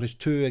or his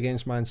 2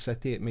 against Man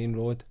City at Main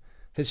Road.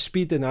 His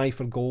speed and eye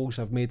for goals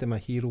have made him a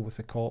hero with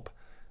the Kop,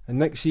 and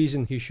next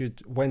season he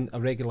should win a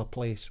regular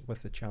place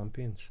with the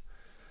champions.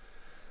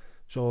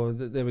 So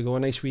there we go, a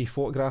nice wee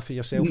photograph of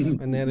yourself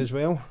in there as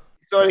well.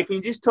 Sorry, can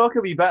you just talk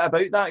a wee bit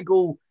about that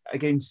goal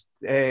against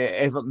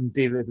Everton,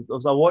 David?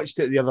 Because I watched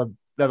it the other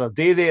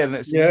day there, and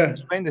it's a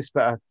tremendous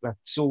bit of a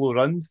solo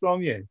run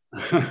from you.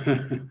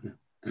 Bit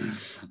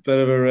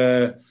of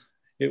a,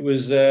 it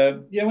was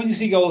when you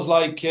see goals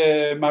like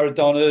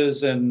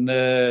Maradona's and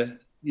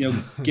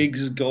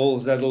Giggs'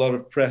 goals had a lot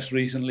of press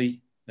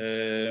recently.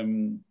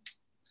 It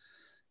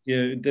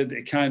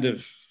kind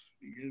of,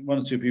 one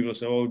or two people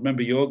say, "Oh,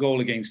 remember your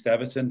goal against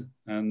Everton?"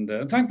 And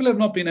thankfully, I've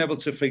not been able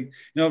to,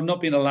 I've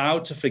not been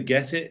allowed to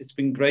forget it. It's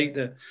been great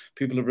that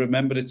people have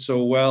remembered it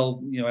so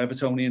well.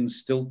 Evertonians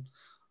still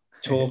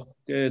talk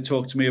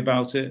to me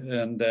about it,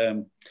 and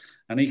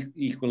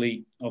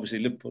equally, obviously,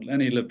 Liverpool.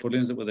 Any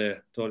Liverpoolians that were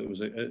there thought it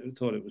was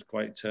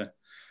quite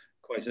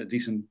a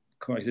decent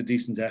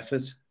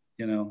effort.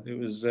 It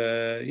was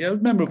it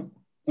was memorable.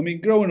 I mean,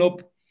 growing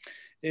up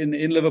in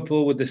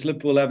Liverpool with this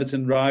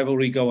Liverpool-Everton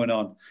rivalry going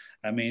on.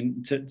 I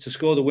mean, to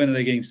score the winner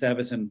against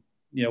Everton,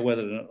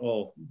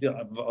 or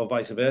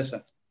vice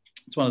versa,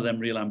 it's one of them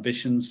real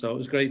ambitions. So it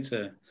was great.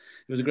 It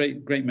was a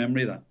great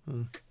memory, that.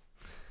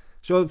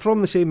 So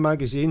from the same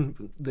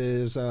magazine,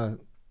 there's a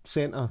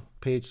centre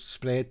page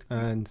spread,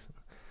 and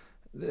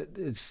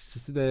it's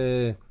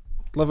the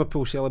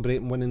Liverpool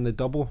celebrating winning the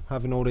double,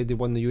 having already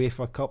won the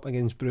UEFA Cup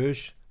against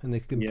Bruges, and they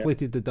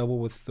completed the double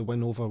with the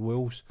win over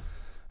Wolves.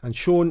 And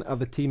shown are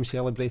the team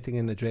celebrating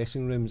in the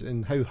dressing rooms,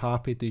 and how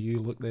happy do you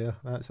look there?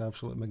 That's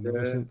absolutely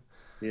magnificent.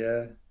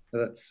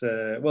 That's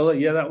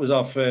that was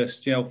our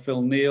first.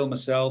 Phil Neal,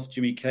 myself,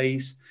 Jimmy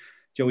Case,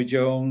 Joey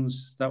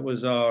Jones. That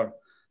was our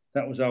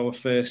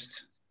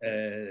first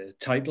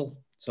title.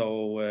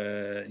 So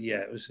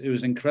it was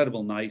an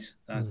incredible night.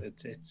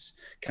 It's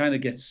kind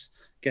of gets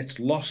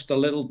lost a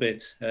little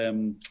bit.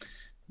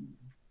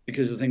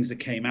 Because of the things that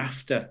came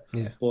after,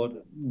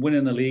 but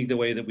winning the league the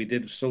way that we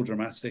did was so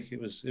dramatic. It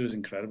was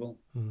incredible.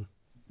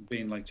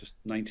 Being like just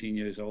 19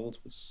 years old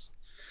was,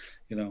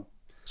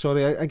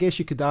 Sorry, I guess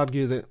you could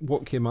argue that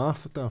what came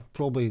after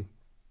probably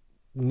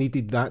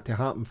needed that to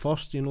happen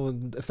first.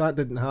 If that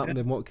didn't happen,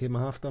 then what came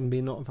after may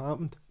not have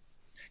happened.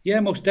 Yeah,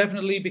 most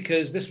definitely,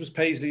 because this was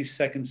Paisley's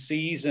second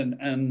season,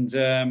 and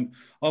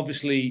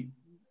obviously,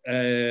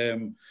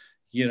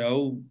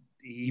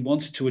 he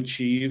wanted to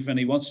achieve, and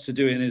he wants to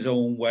do it in his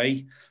own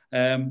way.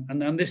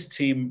 And this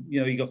team,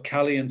 you got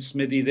Callie and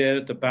Smithy there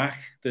at the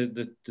back,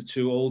 the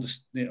two older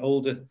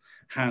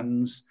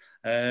hands,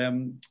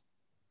 and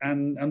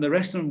the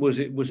rest of them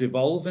was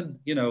evolving.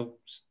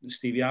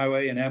 Stevie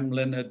Iway and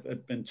Emlyn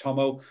had been,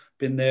 Tomo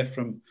been there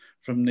from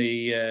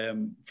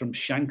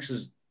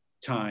Shanks's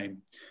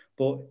time,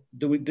 but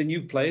the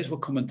new players were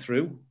coming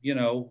through.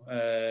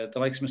 The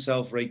likes of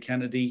myself, Ray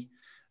Kennedy,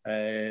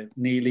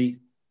 Neely,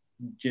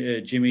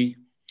 Jimmy.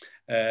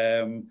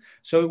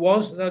 So it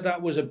was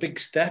that was a big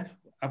step.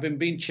 Having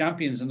been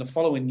champions, and the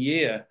following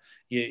year,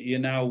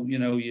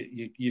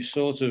 you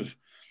sort of,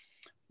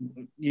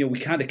 we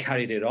kind of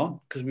carried it on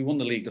because we won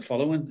the league the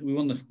following. We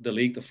won the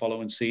league the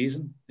following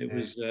season. It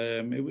was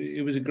a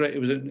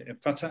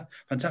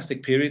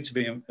fantastic period to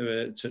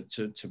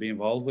be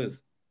involved with.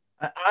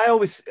 I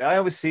always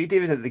say,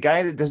 David, that the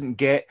guy that doesn't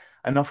get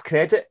enough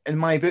credit in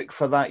my book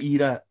for that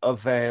era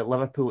of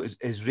Liverpool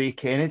is Ray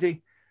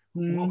Kennedy.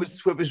 What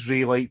was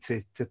Ray like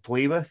to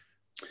play with?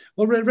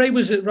 Well, Ray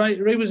was a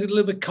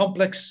little bit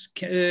complex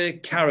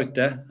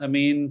character. I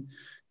mean,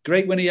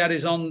 great when he had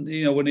his when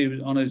he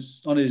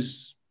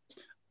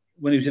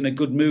was in a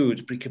good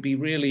mood, but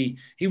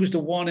he was the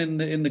one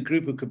in the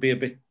group who could be a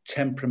bit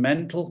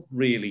temperamental.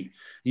 Really,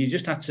 you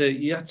had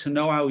to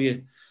know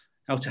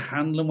how to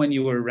handle him when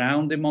you were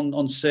around him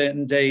on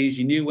certain days.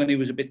 You knew when he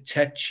was a bit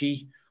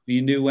tetchy.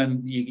 You knew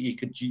when you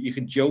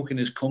could joke in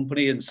his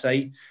company and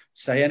say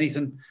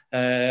anything.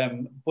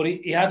 But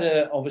he had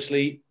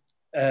obviously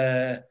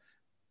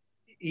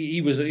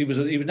he was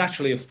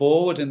naturally a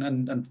forward,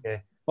 and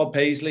Bob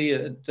Paisley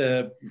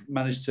had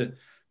managed to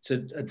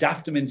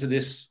adapt him into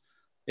this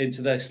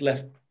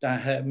left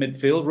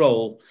midfield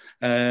role.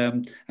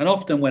 And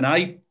often when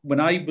I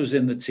was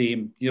in the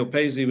team,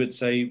 Paisley would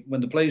say,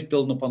 when the play's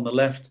building up on the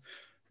left,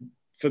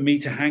 for me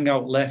to hang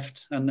out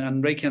left,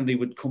 and Ray Kennedy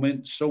would come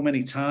in so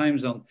many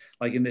times on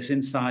like in this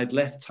inside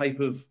left type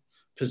of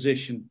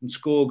position and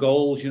score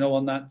goals,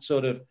 on that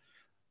sort of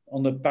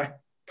on the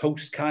back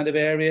post kind of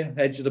area,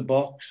 edge of the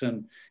box,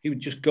 and he would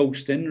just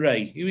ghost in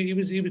Ray. He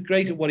was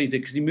great at what he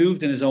did because he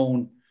moved in his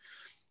own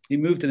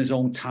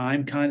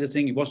time kind of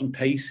thing. He wasn't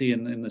pacey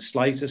in the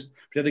slightest,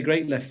 but he had a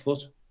great left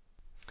foot.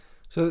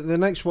 So the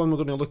next one we're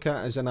going to look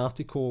at is an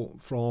article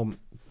from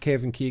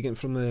Kevin Keegan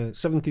from the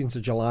 17th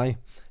of July,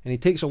 and he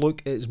takes a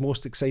look at his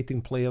most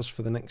exciting players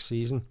for the next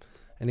season,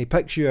 and he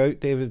picks you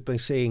out, David, by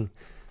saying,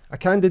 a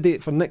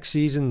candidate for next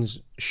season's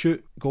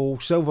shoot,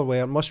 goal,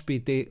 silverware must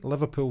be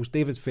Liverpool's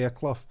David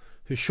Fairclough,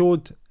 who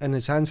showed in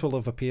his handful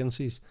of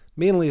appearances,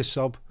 mainly as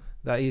sub,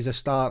 that he's a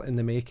star in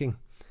the making.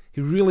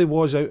 He really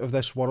was out of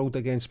this world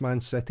against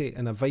Man City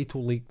in a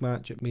vital league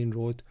match at Main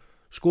Road,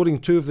 scoring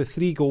 2 of the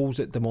 3 goals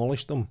that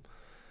demolished them.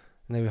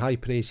 Now, high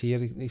praise here.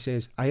 He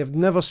says, I have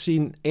never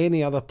seen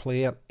any other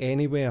player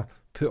anywhere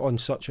put on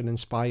such an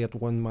inspired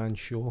one-man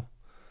show.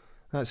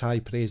 That's high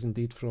praise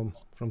indeed from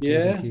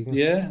Kevin Keegan.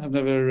 Yeah, I've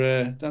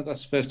never.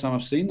 That's the first time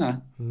I've seen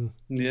that.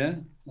 Yeah,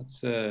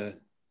 that's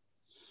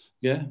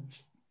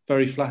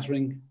very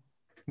flattering.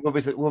 What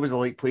was it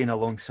like playing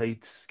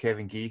alongside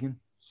Kevin Keegan?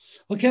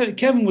 Well,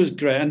 Kevin was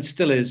great and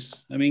still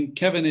is. I mean,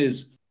 Kevin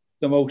is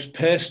the most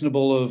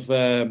personable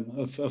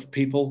of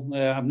people.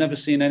 I've never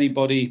seen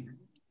anybody,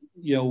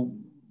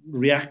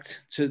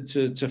 react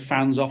to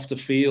fans off the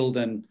field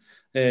and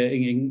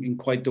in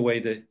quite the way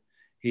that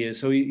he is.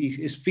 So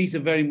his feet are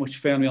very much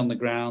firmly on the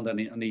ground,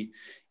 and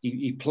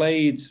he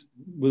played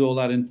with all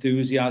that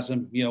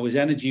enthusiasm. His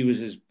energy was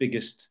his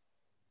biggest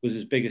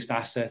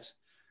asset.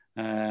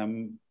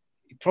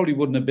 He probably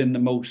wouldn't have been the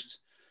most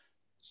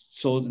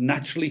sort of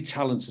naturally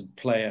talented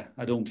player,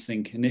 I don't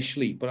think,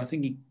 initially, but I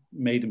think he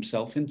made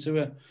himself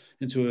into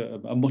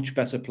a much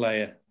better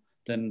player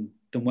than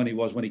when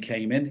he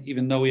came in.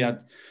 Even though he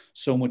had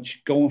so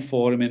much going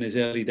for him in his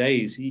early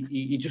days,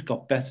 he just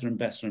got better and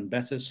better and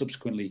better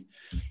subsequently,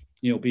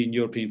 being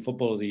European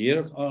Footballer of the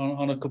Year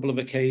on a couple of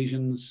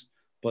occasions.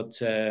 But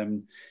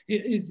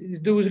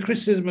there was a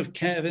criticism of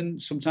Kevin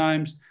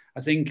sometimes. I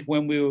think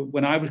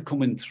when I was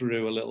coming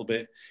through a little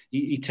bit,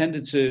 he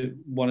tended to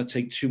want to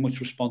take too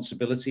much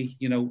responsibility.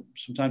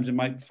 Sometimes I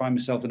might find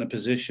myself in a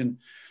position,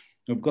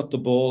 I've got the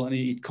ball, and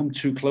he'd come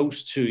too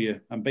close to you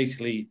and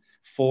basically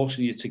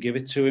forcing you to give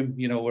it to him,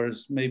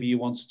 whereas maybe you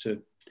want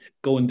to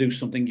go and do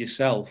something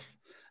yourself.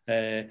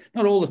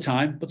 Not all the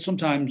time, but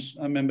sometimes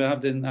I remember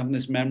having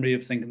this memory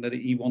of thinking that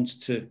he wants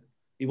to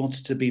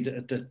be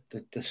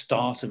the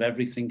start of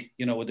everything,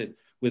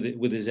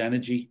 with his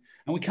energy.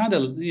 And we kind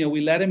of,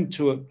 we let him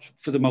to it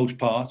for the most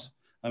part.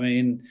 I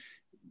mean,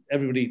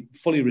 everybody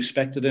fully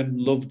respected him,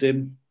 loved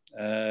him.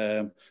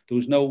 There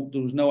was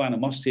no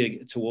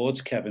animosity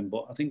towards Kevin,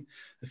 but I think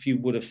a few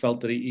would have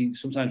felt that he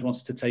sometimes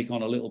wants to take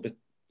on a little bit,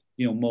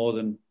 more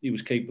than he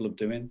was capable of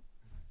doing.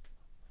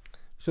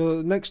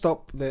 So next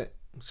up, that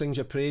sings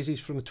your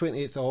praises from the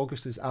 28th of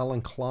August is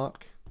Alan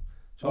Clark.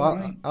 So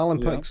Alan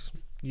picks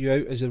you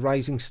out as a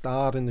rising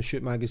star in the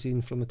Shoot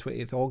magazine from the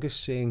 28th of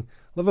August, saying,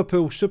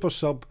 Liverpool super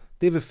sub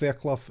David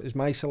Fairclough is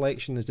my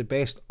selection as the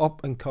best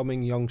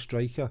up-and-coming young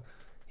striker.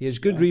 He has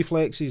good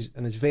reflexes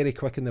and is very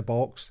quick in the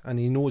box, and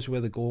he knows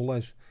where the goal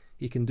is.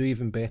 He can do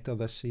even better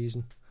this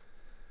season.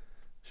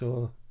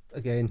 So,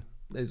 again,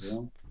 it's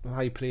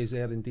high praise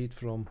there indeed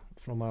from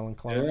Alan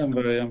Clark. Yeah, I'm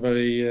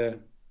very...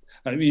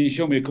 I mean, you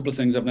showed me a couple of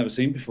things I've never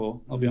seen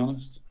before, I'll be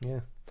honest.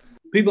 Yeah.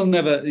 People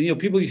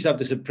used to have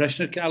this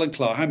impression of Alan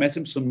Clark. I met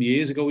him some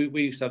years ago.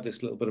 We used to have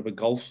this little bit of a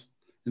golf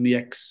in the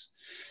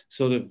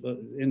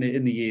in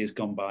the years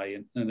gone by,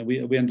 and we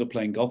ended up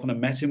playing golf. And I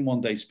met him one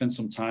day, spent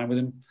some time with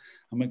him,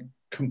 and I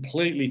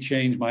completely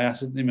changed my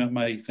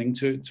thing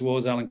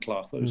towards Alan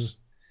Clark.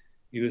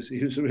 He was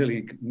a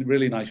really,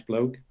 really nice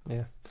bloke.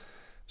 Yeah.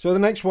 So the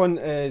next one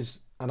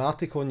is an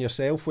article on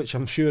yourself, which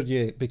I'm sure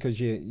because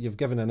you've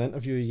given an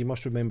interview, you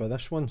must remember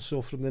this one.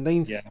 So from the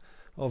 9th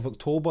of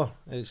October,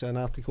 it's an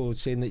article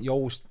saying that you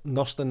always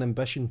nursed an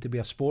ambition to be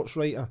a sports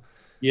writer.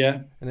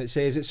 Yeah. And it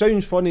says, it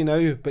sounds funny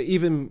now, but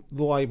even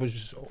though I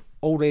was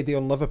already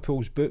on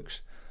Liverpool's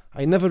books,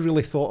 I never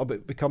really thought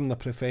about becoming a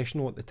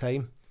professional at the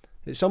time.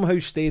 It somehow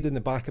stayed in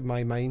the back of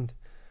my mind.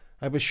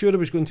 I was sure I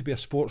was going to be a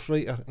sports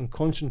writer and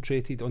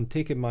concentrated on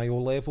taking my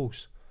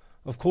O-levels.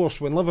 Of course,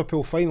 when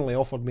Liverpool finally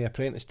offered me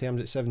apprentice terms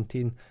at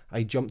 17,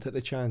 I jumped at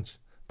the chance.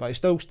 But I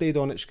still stayed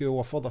on at school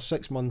a further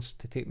 6 months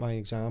to take my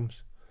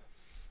exams.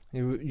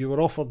 You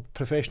were offered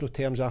professional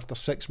terms after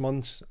 6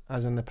 months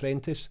as an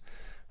apprentice.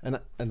 And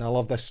I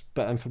love this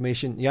bit of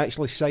information. You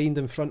actually signed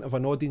in front of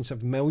an audience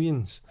of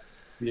millions.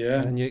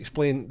 Yeah. And you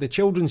explained the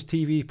children's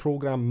TV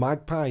programme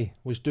Magpie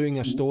was doing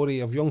a story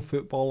of young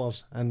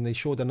footballers, and they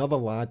showed another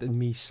lad and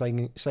me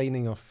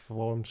signing our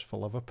forms for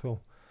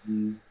Liverpool.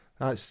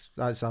 That's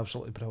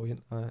absolutely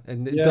brilliant.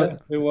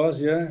 It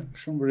was.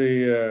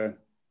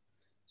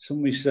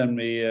 Somebody sent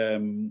me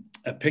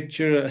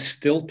a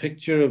still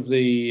picture of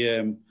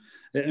the.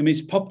 I mean,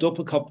 it's popped up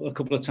a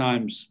couple of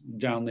times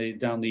down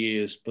the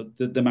years, but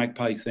the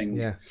Magpie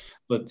thing,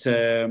 but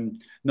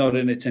not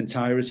in its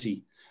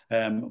entirety.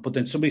 But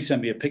then somebody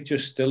sent me a picture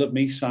still of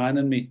me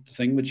signing the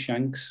thing with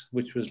Shanks,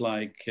 which was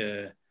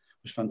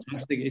was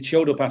fantastic. It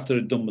showed up after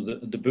I'd done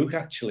with the book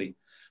actually,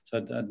 so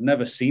I'd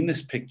never seen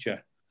this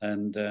picture,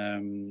 and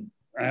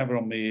I have it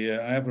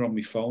on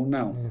my phone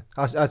now.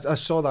 Yeah. I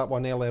saw that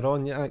one earlier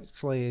on. Yeah,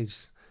 actually,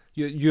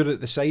 you're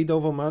at the side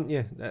of him, aren't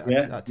you?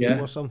 At team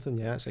or something.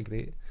 Yeah, it's a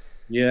great.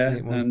 Yeah,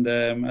 and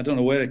I don't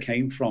know where it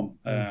came from.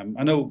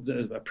 I know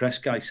a press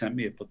guy sent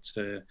me it, but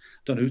I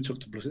don't know who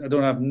took the. I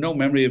don't have no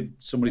memory of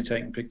somebody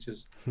taking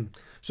pictures.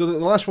 So the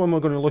last one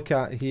we're going to look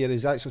at here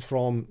is actually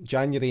from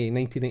January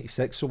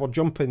 1986. So we're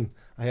jumping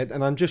ahead,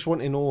 and I'm just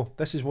wanting to know.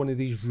 This is one of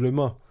these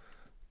rumour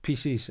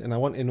pieces, and I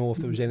want to know if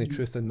there was any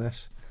truth in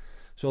this.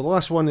 So the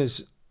last one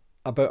is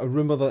about a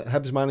rumour that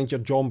Hibs manager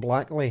John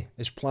Blackley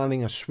is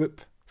planning a swoop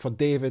for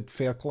David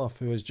Fairclough,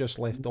 who has just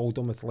left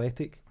Oldham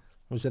Athletic.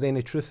 Was there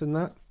any truth in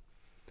that?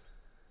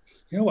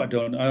 You know, I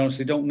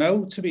honestly don't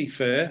know, to be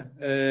fair.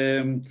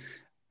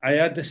 I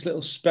had this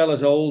little spell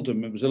at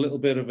Oldham. It was a little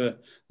bit of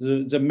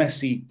the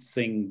messy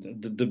thing.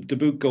 The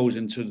book goes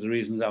into the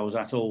reasons I was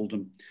at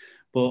Oldham.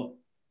 But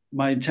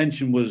my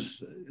intention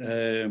was,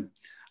 I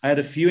had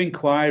a few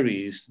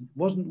inquiries.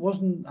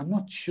 I'm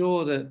not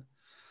sure that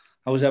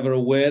I was ever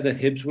aware that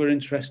Hibs were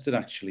interested,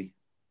 actually.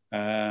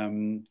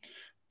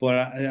 But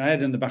I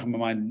had in the back of my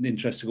mind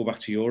interest to go back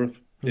to Europe,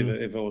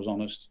 if I was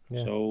honest.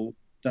 Yeah. So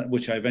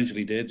which I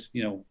eventually did.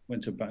 You know,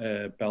 went to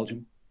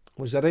Belgium.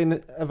 Was there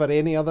ever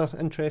any other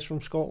interest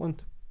from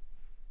Scotland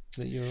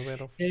that you're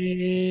aware of?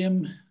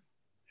 You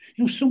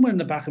know, somewhere in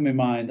the back of my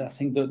mind, I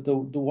think that there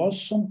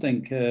was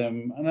something,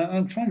 and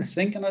I'm trying to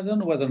think, and I don't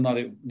know whether or not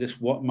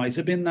what might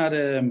have been that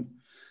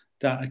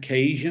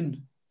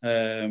occasion.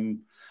 I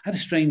had a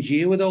strange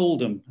year with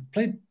Oldham. I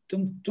played.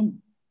 I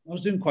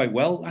was doing quite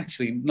well,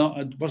 actually.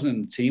 I wasn't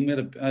in the team. We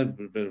had a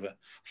bit of a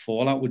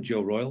fallout with Joe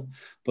Royle,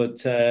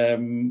 but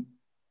you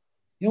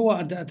know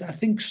what? I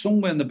think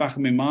somewhere in the back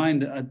of my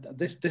mind,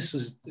 this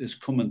is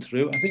coming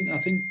through. I think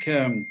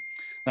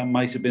that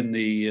might have been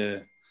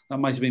the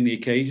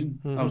occasion.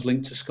 Mm-hmm. I was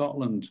linked to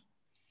Scotland.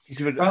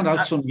 I found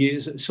out some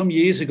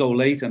years ago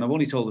later, and I've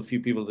only told a few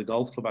people at the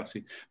golf club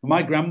actually. But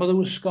my grandmother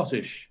was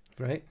Scottish,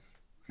 right?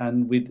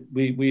 And it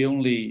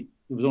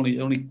was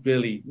only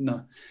really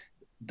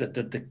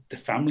the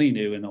family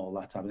knew and all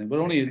that type of thing.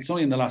 But it's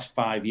only in the last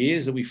 5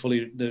 years that we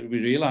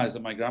realised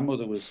that my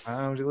grandmother was.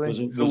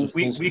 Really?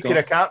 We could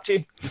have capped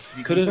you.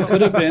 Could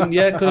have been,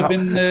 yeah. Could have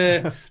been.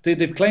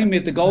 They've claimed me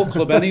at the golf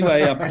club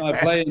anyway. I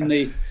play in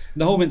the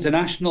home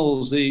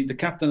internationals. The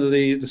captain of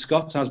the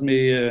Scots has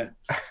me.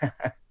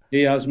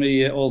 He has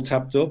me all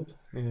tapped up.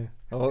 Yeah.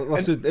 Well,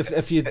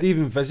 if you'd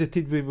even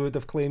visited, we would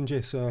have claimed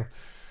you. So.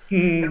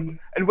 And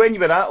when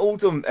you were at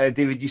Oldham,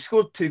 David, you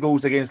scored 2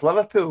 goals against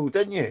Liverpool,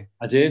 didn't you?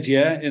 I did,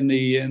 yeah, in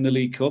the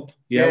League Cup.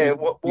 Yeah.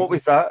 What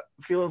was that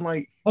feeling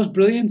like? It was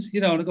brilliant,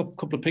 you know. And I got a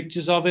couple of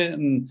pictures of it,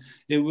 and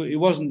it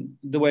wasn't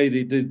the way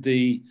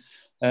the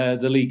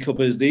League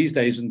Cup is these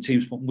days, when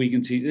teams put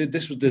weekend team.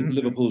 This was the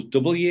Liverpool's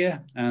double year,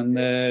 and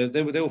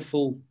they were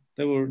full.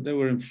 They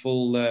were in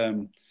full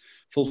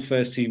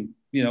first team.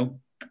 You know,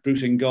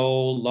 Bruce in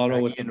goal,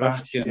 Loro at the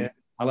back, and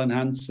Alan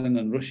Hansen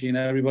and Rushy and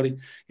everybody.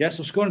 Yeah,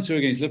 so scoring 2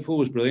 against Liverpool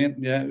was brilliant.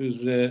 Yeah,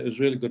 it was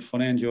really good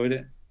fun. I enjoyed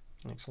it.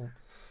 Excellent.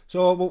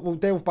 So we'll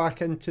delve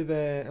back into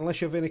unless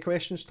you have any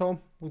questions,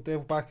 Tom, we'll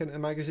delve back into the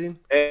magazine.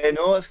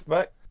 No, let's go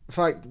back. In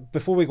fact,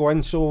 before we go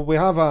in, so we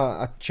have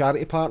a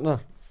charity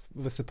partner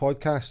with the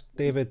podcast,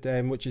 David,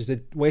 which is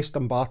the West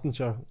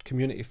Dunbartonshire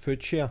Community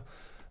Food Share.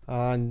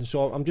 And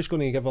so I'm just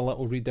going to give a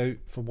little readout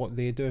for what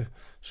they do.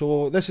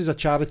 So this is a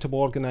charitable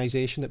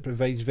organisation that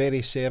provides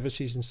various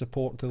services and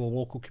support to the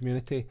local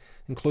community,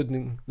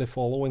 including the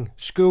following: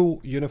 school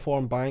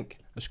uniform bank,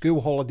 a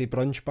school holiday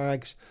brunch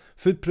bags,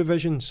 food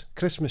provisions,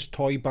 Christmas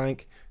toy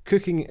bank,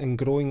 cooking and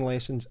growing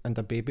lessons, and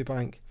a baby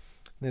bank.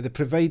 Now, they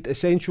provide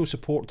essential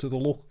support to the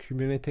local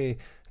community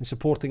in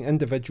supporting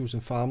individuals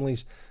and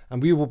families,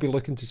 and we will be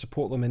looking to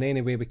support them in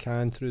any way we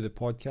can through the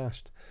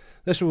podcast.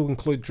 This will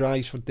include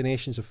drives for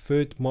donations of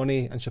food,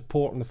 money and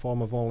support in the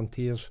form of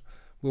volunteers.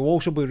 We'll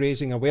also be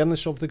raising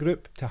awareness of the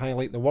group to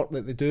highlight the work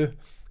that they do,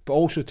 but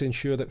also to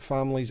ensure that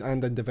families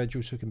and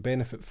individuals who can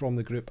benefit from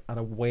the group are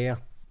aware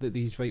that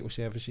these vital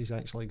services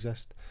actually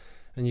exist.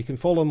 And you can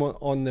follow them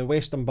on the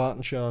West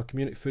Dunbartonshire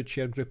Community Food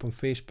Share group on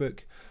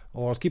Facebook,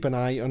 or keep an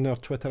eye on their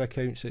Twitter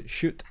accounts at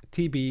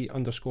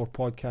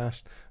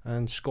shoottb_podcast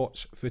and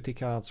Scott's Footy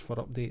Cards for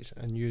updates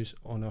and news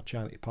on our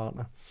charity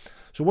partner.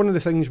 So one of the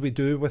things we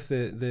do with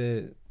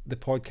the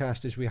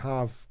podcast is we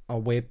have a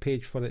web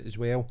page for it as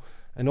well.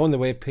 And on the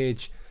web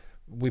page,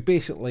 we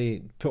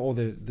basically put all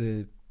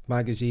the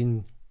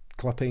magazine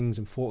clippings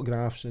and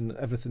photographs and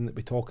everything that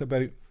we talk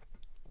about.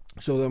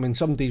 So that when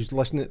somebody's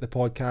listening to the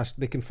podcast,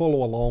 they can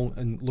follow along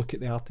and look at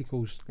the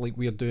articles like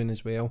we're doing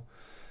as well.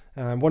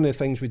 One of the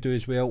things we do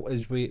as well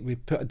is we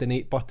put a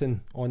donate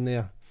button on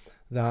there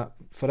that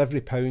for every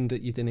 £1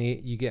 that you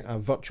donate, you get a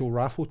virtual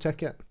raffle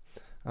ticket.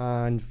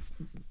 And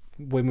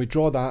when we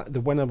draw that,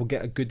 the winner will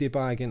get a goodie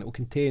bag, and it will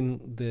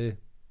contain the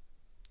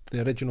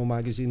original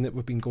magazine that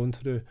we've been going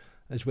through,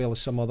 as well as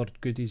some other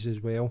goodies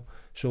as well.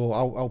 So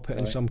I'll put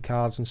in some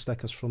cards and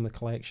stickers from the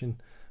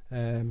collection.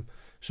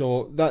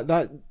 So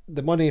that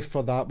the money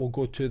for that will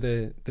go to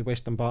the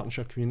West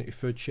Dunbartonshire Community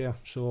Food Share.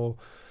 So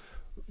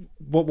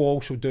what we'll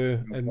also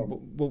do, and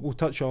we'll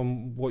touch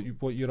on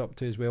what you're up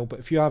to as well, but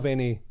if you have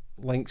any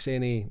links,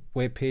 any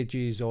web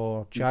pages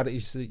or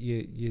charities that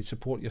you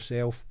support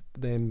yourself,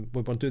 then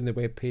when we're doing the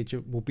web page,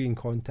 we'll be in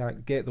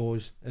contact, get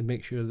those and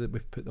make sure that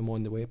we've put them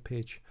on the web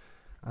page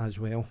as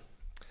well.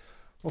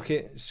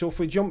 Okay, so if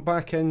we jump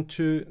back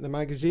into the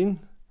magazine,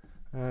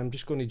 I'm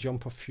just going to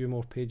jump a few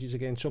more pages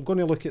again. So I'm going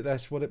to look at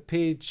this. We're at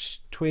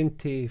page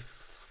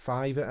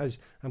 25 it is.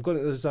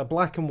 There's a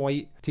black and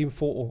white team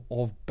photo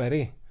of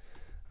Bury,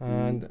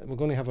 and we're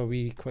going to have a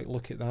wee quick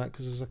look at that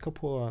because there's a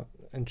couple of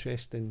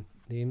interesting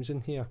names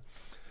in here.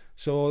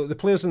 So the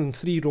players in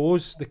 3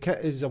 rows. The kit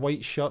is a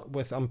white shirt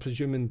with, I'm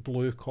presuming,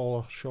 blue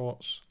collar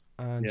shorts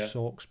and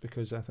socks,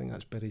 because I think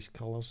that's Bury's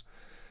colours.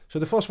 So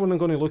the first one I'm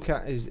going to look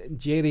at is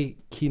Jerry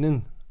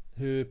Keenan,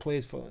 who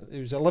he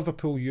was a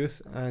Liverpool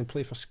youth and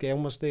played for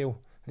Skelmersdale,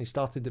 and he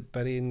started at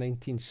Bury in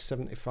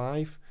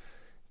 1975.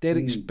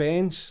 Derek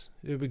Spence,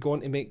 who would go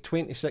on to make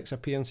 26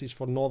 appearances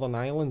for Northern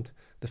Ireland,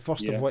 the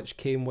first of which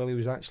came while he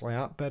was actually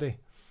at Bury.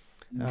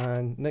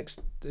 And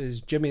next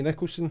is Jimmy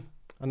Nicholson,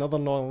 another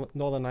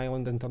Northern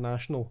Ireland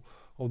international,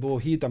 although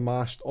he'd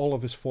amassed all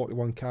of his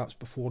 41 caps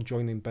before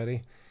joining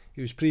Bury.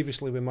 He was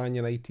previously with Man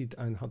United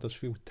and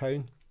Huddersfield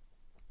Town.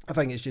 I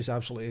think it's just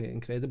absolutely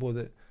incredible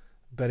that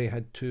Bury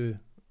had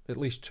at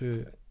least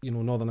two,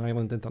 Northern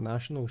Ireland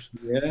internationals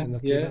in their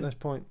team at this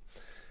point.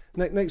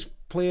 Next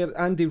player,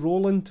 Andy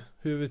Rowland,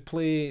 who would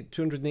play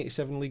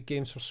 287 league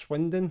games for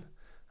Swindon.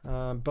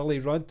 Billy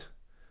Rudd,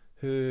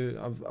 who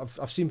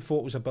I've seen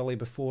photos of Billy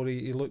before.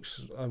 He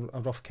looks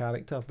a rough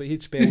character, but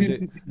he'd spells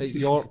it at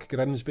York,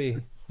 Grimsby,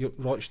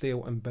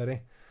 Rochdale and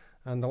Bury.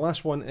 And the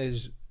last one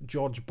is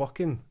George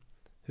Buchan,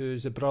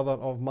 who's the brother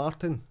of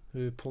Martin,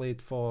 who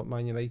played for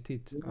Man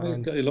United.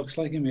 And, he looks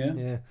like him,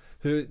 yeah.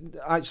 Who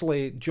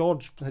actually,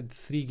 George had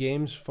 3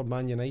 games for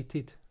Man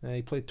United.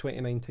 He played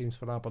 29 times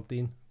for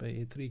Aberdeen, but he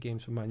had 3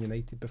 games for Man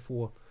United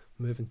before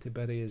moving to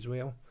Bury as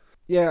well.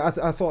 Yeah,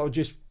 I thought I'd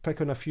just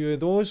pick on a few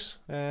of those.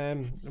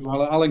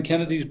 Alan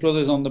Kennedy's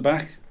brother's on the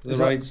back, the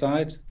right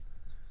side.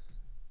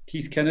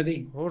 Keith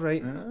Kennedy. All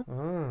right.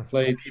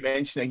 Played. You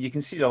mentioned, you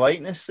can see the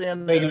likeness there.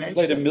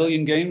 Played a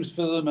million games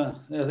for them. I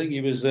think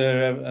he was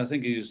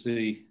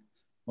the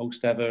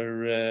most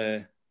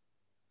ever.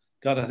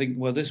 I think.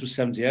 Well, this was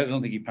 78. I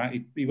don't think he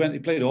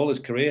played all his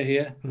career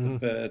here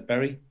at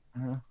Bury.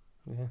 Yeah,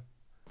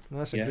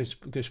 that's a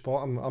good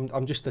spot.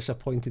 I'm just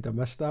disappointed I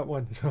missed that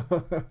one. So,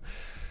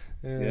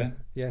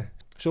 yeah.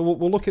 So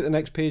we'll look at the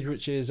next page,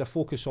 which is a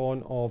focus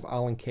on of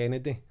Alan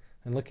Kennedy.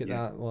 And look at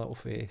that little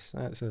face.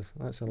 That's a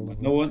little.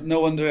 No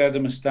wonder he had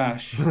a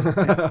moustache.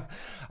 I've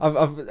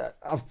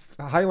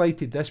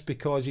highlighted this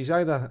because he's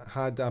either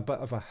had a bit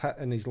of a hit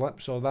in his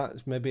lips, or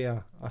that's maybe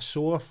a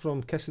sore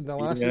from kissing the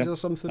lasses or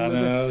something. I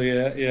know,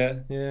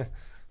 yeah.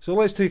 So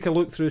let's take a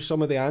look through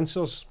some of the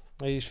answers.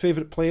 His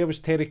favourite player was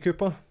Terry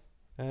Cooper.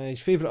 His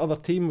favourite other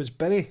team was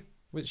Bury,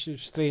 which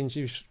is strange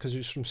because he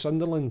was from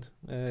Sunderland.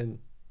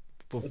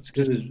 That's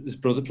because his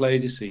brother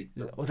played, you see.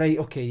 Right,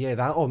 okay, yeah,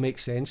 that all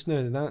makes sense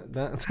now.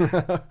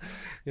 That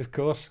of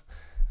course.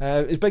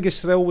 His biggest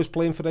thrill was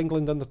playing for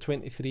England under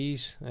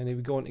 23s, and he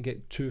would go on to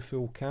get 2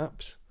 full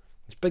caps.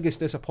 His biggest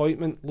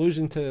disappointment,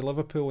 losing to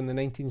Liverpool in the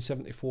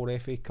 1974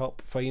 FA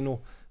Cup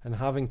final and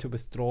having to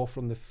withdraw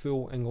from the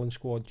full England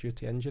squad due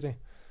to injury.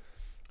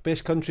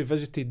 Best country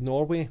visited,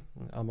 Norway.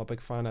 I'm a big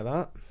fan of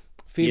that.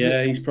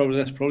 That's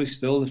probably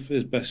still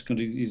his best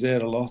country. He's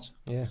there a lot.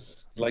 Yeah.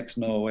 Likes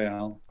Norway,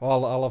 Al.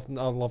 Oh, I love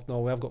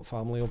Norway. I've got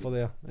family over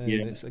there.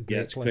 It's a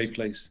great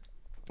place.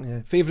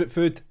 Yeah. Favourite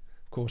food?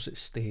 Of course, it's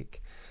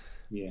steak.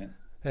 Yeah.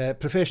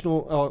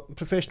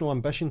 Professional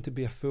ambition to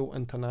be a full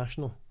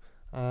international.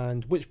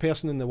 And which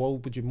person in the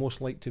world would you most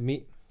like to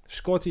meet?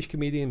 Scottish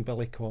comedian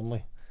Billy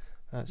Connolly.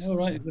 That's all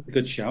right. That's a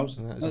good shout.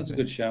 That's a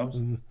good shout.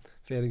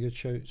 Very good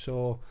shout.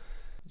 So,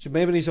 your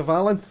memories of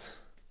Alan?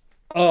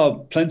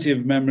 Oh, plenty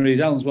of memories.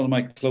 Alan's one of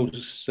my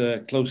closest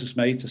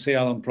mates. I see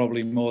Alan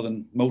probably more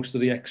than most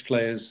of the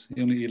ex-players.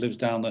 He lives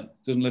down there,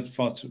 doesn't live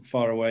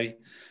far away.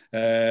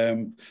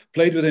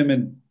 Played with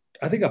him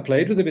I think I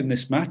played with him in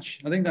this match.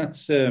 I think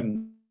that's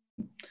an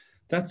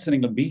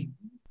England B.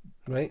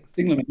 Right.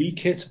 England B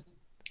kit.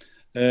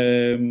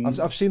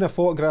 I've seen a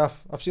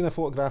photograph. I've seen a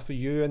photograph of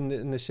you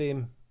in the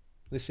same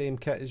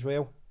kit as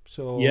well.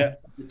 So yeah,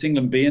 it's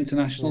England B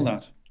international.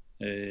 That.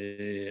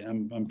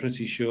 I'm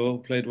pretty sure.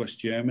 Played West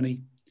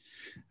Germany,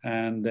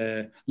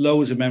 and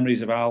loads of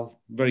memories of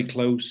Al. Very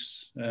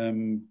close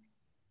to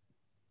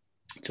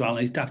Alan.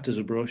 He's daft as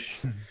a brush.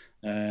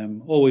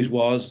 Always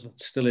was,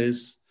 still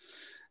is.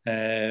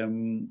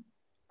 And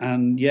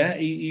yeah,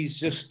 he's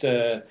just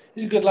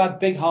he's a good lad.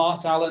 Big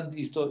heart, Alan.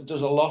 He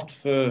does a lot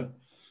for.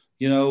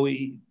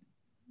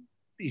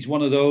 He's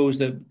one of those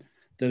that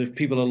if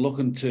people are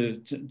looking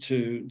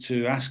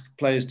to ask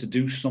players to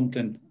do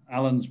something.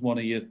 Alan's one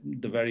of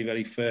the very,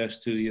 very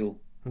first who you'll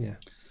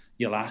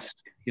ask.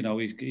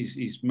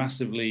 He's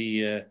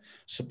massively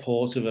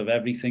supportive of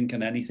everything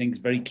and anything.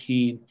 He's very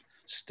keen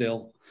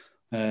still,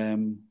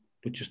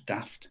 but just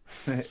daft.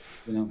 But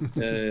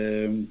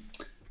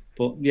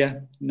yeah,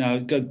 no,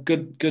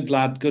 good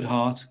lad, good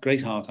heart,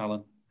 great heart,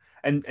 Alan.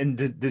 And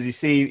does he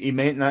say he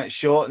meant that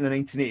shot in the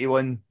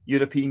 1981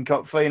 European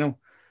Cup final?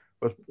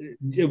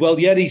 Well,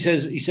 yeah, he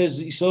says he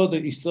saw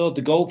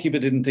the goalkeeper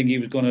didn't think he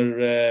was going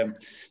to.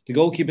 The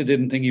goalkeeper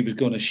didn't think he was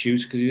going to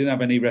shoot because he didn't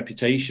have any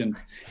reputation.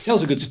 He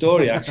tells a good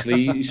story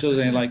actually. He sort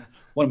of like,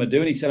 "What am I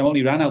doing?" He said, "I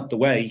only ran out the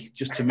way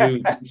just to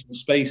move some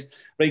space."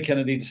 Ray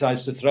Kennedy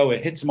decides to throw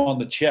it, hits him on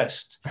the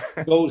chest,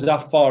 goes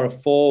that far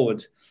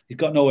forward. He's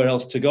got nowhere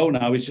else to go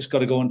now. He's just got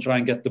to go and try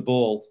and get the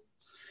ball.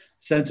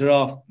 Centre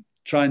half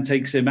try and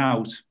takes him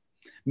out,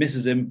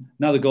 misses him.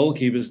 Now the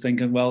goalkeeper's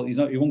thinking, well,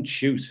 he won't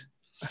shoot.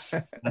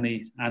 and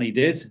he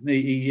did.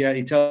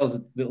 He tells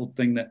a little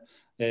thing that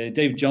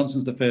Dave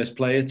Johnson's the first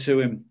player to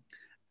him,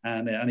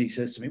 and he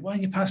says to me, "Why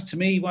did you pass to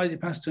me? Why did you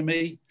pass to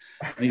me?"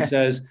 And he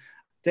says,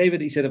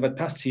 "David," he said, "if I'd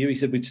passed to you," he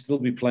said, "we'd still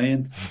be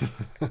playing."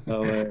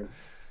 So,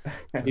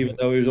 even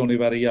though he was only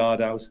about a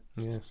yard out.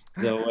 Yeah.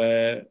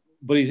 So,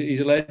 but he's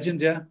a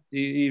legend, yeah.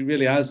 He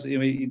really has. I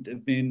mean, he's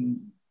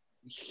been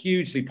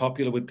hugely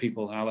popular with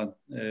people, Alan,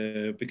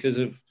 because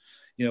of,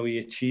 he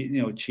achieved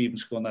and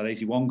scoring that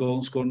 81 goal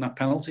and scoring that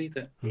penalty.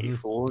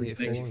 84.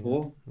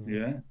 84.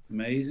 Yeah,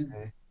 amazing.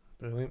 Yeah.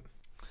 Brilliant.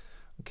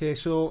 Okay,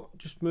 so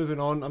just moving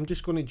on, I'm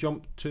just going to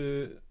jump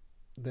to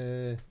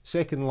the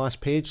second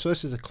last page. So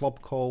this is a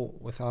club call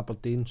with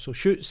Aberdeen. So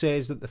Shute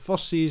says that the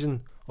first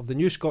season of the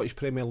new Scottish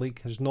Premier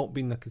League has not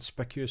been a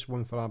conspicuous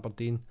one for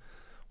Aberdeen.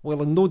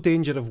 While in no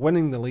danger of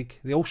winning the league,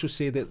 they also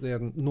say that they're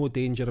in no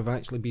danger of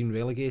actually being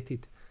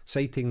relegated,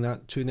 citing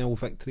that 2-0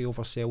 victory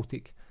over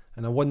Celtic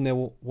and a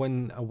 1-0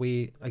 win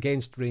away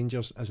against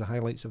Rangers as the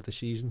highlights of the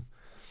season.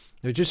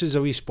 Now, just as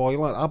a wee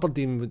spoiler,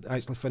 Aberdeen would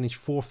actually finish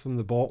fourth from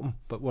the bottom,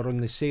 but were on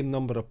the same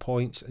number of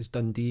points as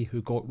Dundee,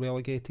 who got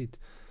relegated.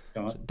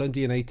 So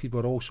Dundee United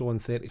were also on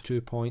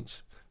 32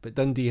 points, but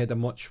Dundee had a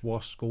much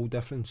worse goal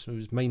difference. It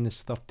was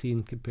minus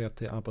 13 compared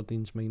to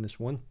Aberdeen's minus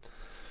 1.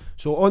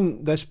 So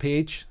on this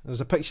page,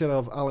 there's a picture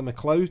of Ali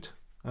McLeod,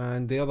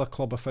 and the other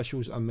club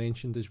officials are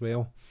mentioned as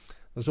well.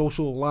 There's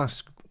also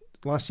last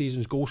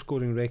season's goal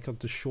scoring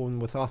record is shown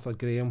with Arthur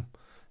Graham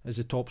as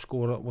the top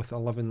scorer with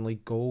 11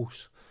 league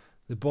goals.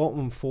 The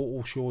bottom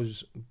photo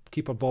shows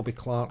keeper Bobby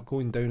Clark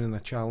going down in a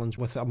challenge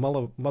with a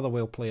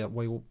Motherwell player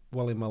while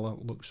Willie Miller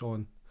looks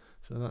on.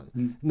 So that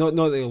not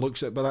that he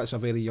looks at, but that's a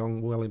very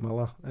young Willie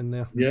Miller in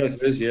there. Yeah,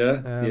 it is.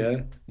 Yeah.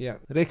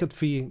 The record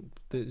fee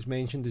that is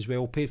mentioned as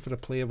well, paid for a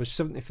player, was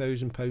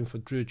 £70,000 for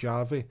Drew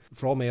Jarvie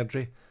from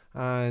Airdrie,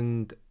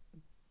 and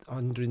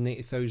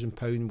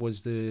 £180,000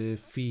 was the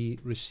fee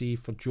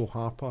received for Joe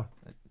Harper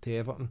to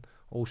Everton,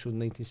 also in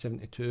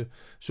 1972.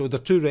 So the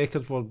two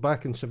records were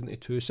back in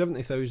 72,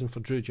 70,000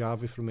 for Drew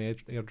Jarvie from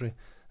Airdrie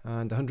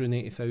and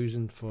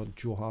 180,000 for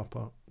Joe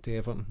Harper to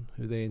Everton,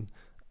 who then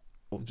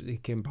he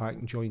came back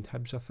and joined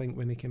Hibs, I think,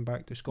 when he came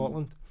back to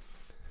Scotland.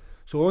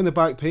 So on the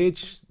back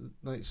page,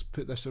 let's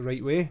put this the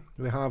right way,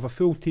 we have a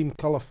full team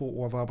colour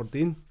photo of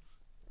Aberdeen,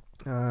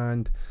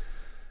 and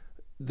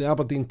the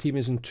Aberdeen team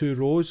is in 2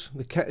 rows.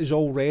 The kit is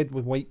all red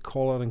with white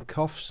collar and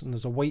cuffs, and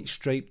there's a white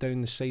stripe down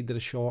the side of the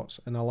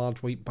shorts and a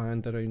large white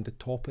band around the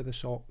top of the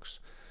socks.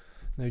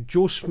 Now,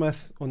 Joe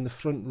Smith on the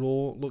front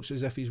row looks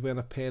as if he's wearing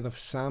a pair of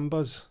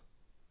Sambas.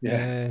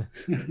 Yeah.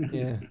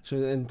 Yeah.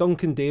 So, and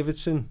Duncan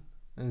Davidson,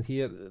 and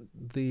here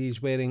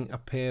he's wearing a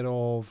pair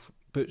of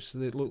boots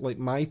that look like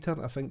mitre.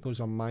 I think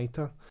those are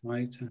mitre.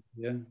 Mitre,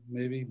 yeah,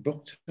 maybe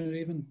Buckter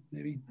even,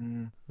 maybe.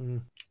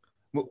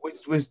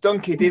 Was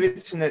Duncan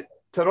Davidson at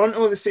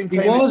Toronto at the same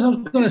time? I was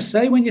going to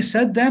say, when you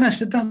said then, I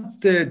said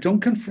that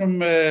Duncan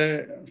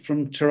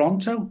from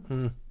Toronto.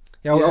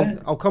 Yeah,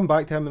 I'll come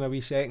back to him in a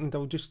wee second.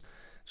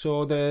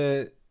 So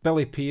the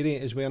Billy Peary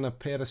is wearing a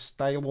pair of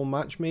Stylo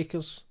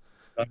Matchmakers.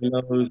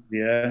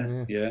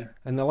 Yeah.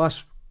 And the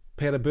last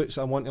pair of boots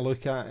I want to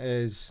look at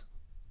is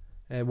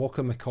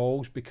Walker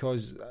McCall's,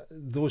 because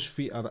those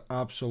feet are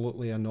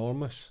absolutely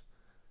enormous.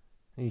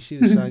 And you see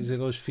the size of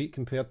those feet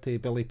compared to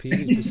Billy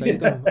Peary's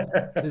beside him.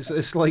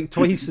 It's like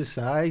twice the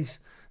size.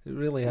 It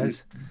really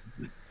is.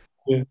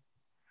 Yeah.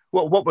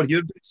 What were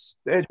your boots,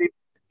 Dave?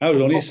 I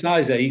was only a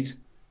size 8.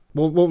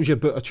 What was your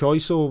boot of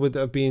choice, or would it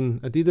have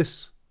been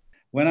Adidas?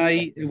 When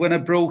I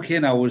broke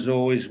in, I was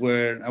always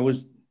wearing.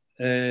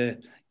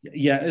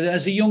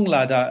 As a young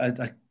lad,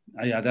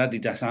 I had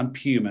Adidas and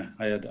Puma.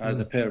 I had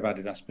a pair of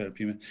Adidas, pair of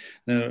Puma.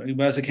 Now,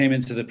 as I came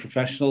into the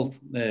professional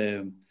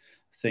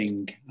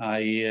thing,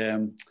 I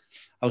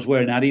was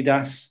wearing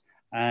Adidas,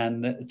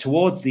 and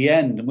towards the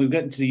end, and we were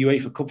getting to the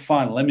UEFA Cup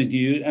final.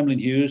 Emlyn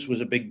Hughes was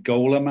a big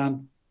goaler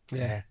man.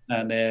 Yeah,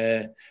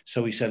 and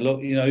so he said,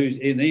 "Look, he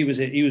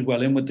was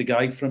well in with the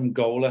guy from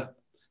Gola, a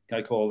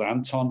guy called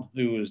Anton,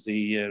 who was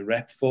the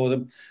rep for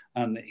them."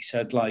 And he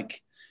said,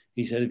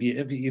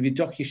 if you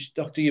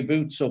doctor your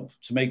boots up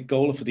to make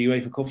Gola for the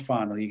UEFA Cup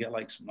final, you get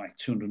like something like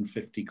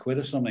 250 quid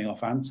or something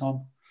off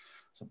Anton.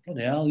 So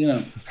bloody hell,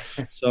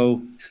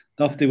 So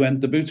off they went.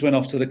 The boots went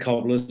off to the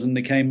cobblers, and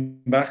they came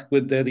back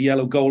with the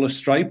yellow Gola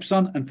stripes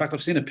on. In fact,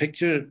 I've seen a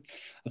picture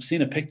in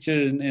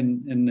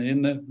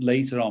the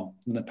later on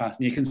in the past,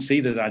 and you can see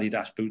the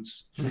Adidas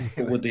boots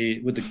with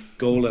the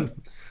Gola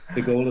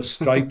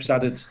stripes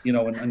added,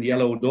 and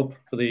yellowed up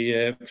for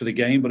the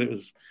game. But it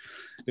was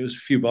a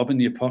few bob in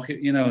your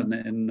pocket,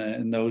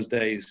 in those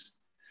days.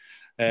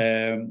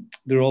 There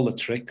were all the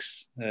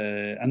tricks,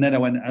 and then I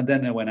went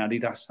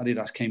Adidas.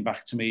 Adidas came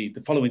back to me the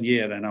following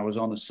year, and I was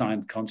on a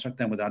signed contract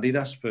then with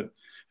Adidas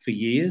for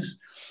years,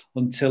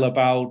 until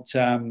about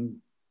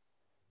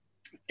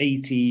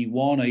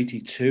 81,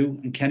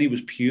 82, and Kenny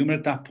was Puma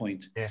at that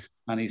point. Yeah.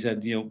 And he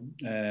said,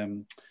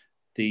 the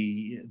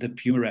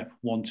Puma rep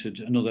wanted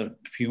another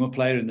Puma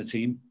player in the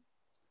team.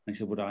 And he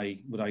said, would I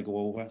go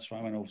over? So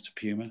I went over to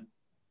Puma.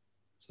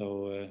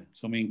 So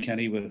me and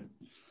Kenny were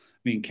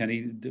me and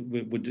Kenny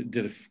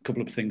did a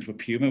couple of things with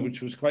Puma,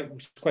 which was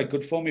quite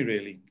good for me,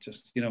 really.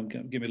 Just, you know,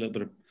 give me a little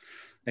bit of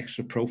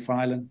extra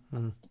profiling.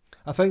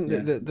 I think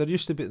that there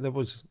used to be there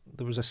was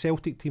a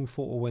Celtic team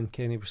photo when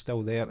Kenny was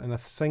still there, and I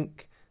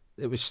think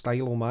it was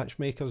Stylo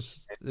Matchmakers.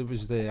 It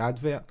was the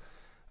advert,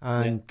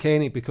 and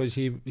Kenny, because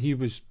he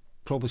was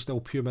probably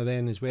still Puma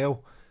then as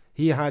well,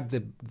 he had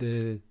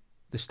the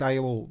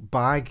Stylo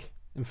bag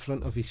in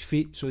front of his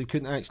feet, so he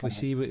couldn't actually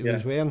see what he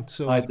was wearing.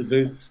 So the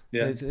boots.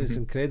 Yeah, it's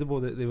incredible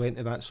that they went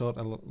to that sort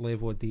of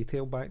level of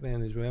detail back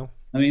then as well.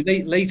 I mean,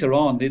 later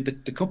on,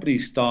 the company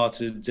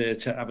started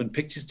to having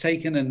pictures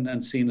taken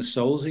and seeing the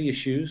soles of your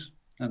shoes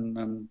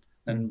and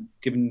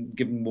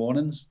giving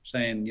warnings,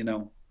 saying, you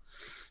know,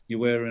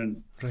 you're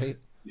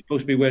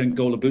supposed to be wearing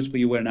Gola boots, but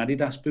you're wearing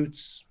Adidas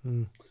boots.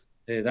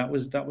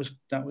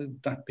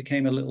 That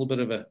became a little bit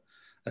of a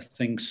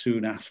thing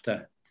soon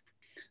after.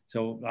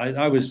 So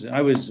I wore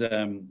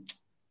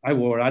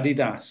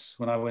Adidas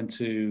when I went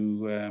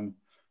to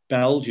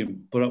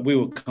Belgium, but we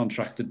were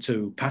contracted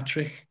to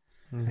Patrick.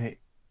 Right.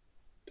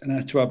 And I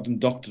had to have them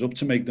doctored up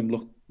to make them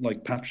look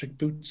like Patrick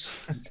boots.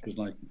 It was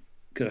like,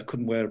 I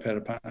couldn't wear a pair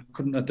of I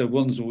couldn't, the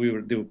ones they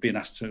were being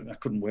asked to, I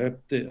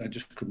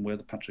just couldn't wear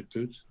the Patrick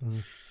boots.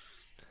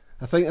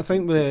 I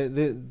think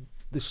the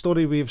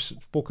story we've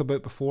spoke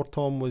about before,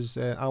 Tom, was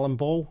Alan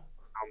Ball.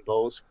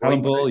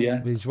 Alan Ball, yeah.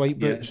 With his white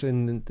boots,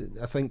 and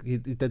I think he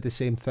did the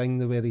same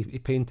thing where he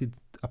painted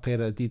a pair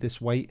of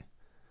Adidas white.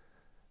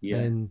 Yeah.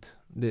 And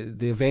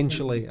they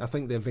eventually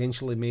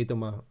made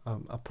him a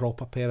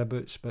proper pair of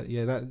boots. But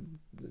yeah, that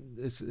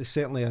it's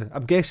certainly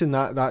I'm guessing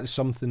that's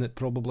something that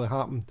probably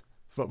happened.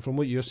 From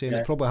what you're saying,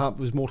 it probably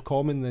was more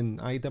common than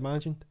I'd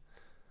imagined.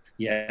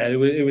 Yeah,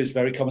 it was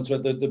very common to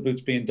the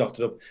boots being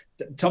doctored up.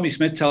 Tommy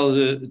Smith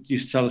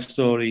used to tell a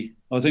story.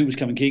 I think it was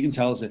Kevin Keegan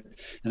tells it,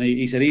 and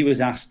he said he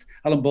was asked.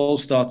 Alan Ball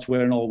starts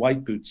wearing all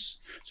white boots,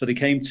 so they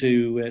came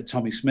to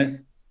Tommy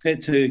Smith,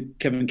 to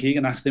Kevin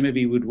Keegan, asked him if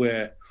he would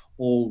wear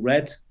all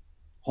red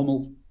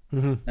Hummel,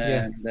 and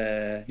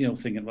you know,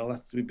 thinking, well,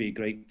 that would be a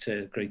great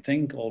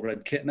thing, all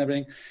red kit and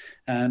everything.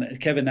 And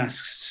Kevin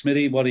asks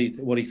Smitty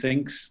what he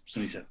thinks. So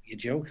he said, "You're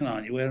joking,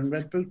 aren't you, wearing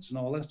red boots and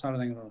all this type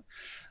of thing?"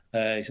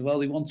 He said, "Well,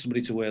 they want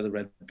somebody to wear the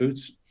red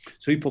boots."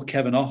 So he put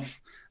Kevin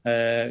off.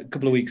 A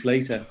couple of weeks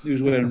later, he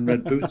was wearing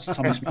red boots.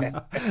 Tommy Smith.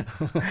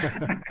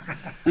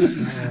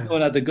 No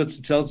one had the guts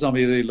to tell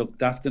Tommy that he looked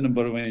daft in them,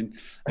 but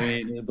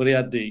but he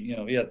had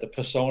the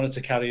persona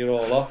to carry it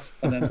all off,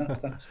 and then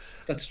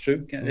that's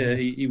true.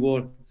 He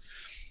wore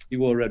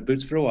red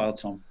boots for a while,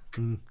 Tom.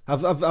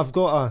 I've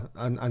got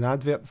an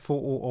advert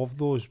photo of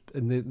those,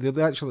 and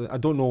they actually, I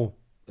don't know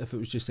if it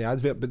was just the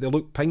advert, but they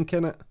look pink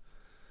in it.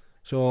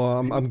 So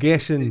I'm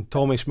guessing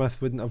Tommy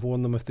Smith wouldn't have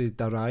worn them if they'd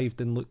arrived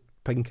and looked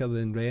pinker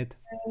than red.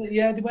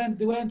 Yeah, they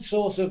weren't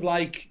sort of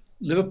like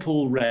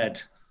Liverpool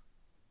red,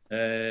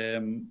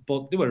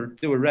 but they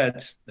were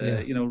red.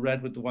 You know,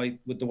 red with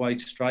the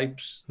white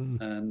stripes.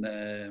 And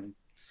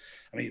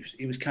I mean,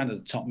 he was kind of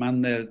the top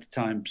man there at the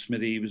time.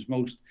 Smitty, he was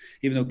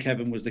even though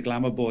Kevin was the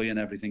glamour boy and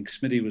everything,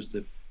 Smitty was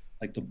the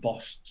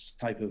boss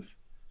type of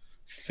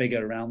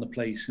figure around the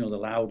place. You know, the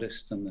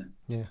loudest and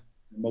the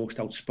most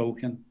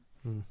outspoken.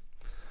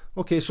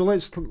 Okay, so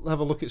let's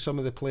have a look at some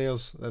of the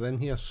players that are in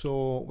here.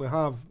 So we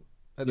have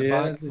at the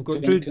back, we've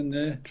got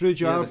Drew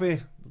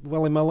Jarvie,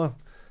 Willie Miller,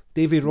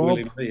 Davy Robb.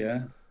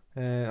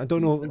 I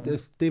don't know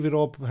if Davy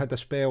Robb had a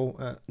spell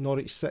at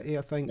Norwich City.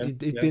 I think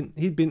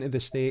he'd been to the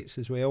States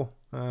as well.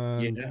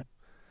 Then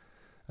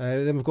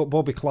we've got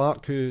Bobby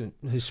Clark, who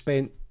has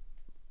spent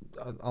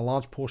a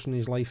large portion of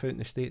his life out in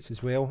the States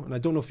as well. And I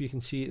don't know if you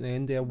can see it at the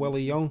end there,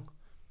 Willie Young,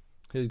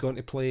 who's going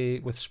to play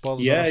with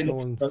Spurs,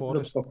 Arsenal and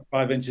Forest.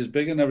 5 inches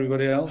bigger than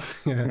everybody else.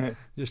 Yeah,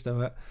 just a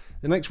bit.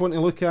 The next one to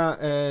look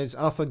at is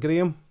Arthur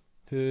Graham,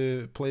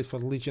 who played for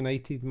Leeds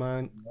United,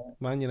 Man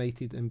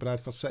United and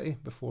Bradford City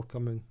before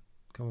coming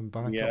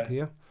back up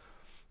here.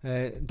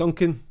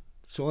 Duncan,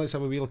 so let's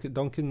have a wee look at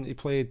Duncan. He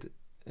played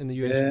in the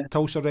US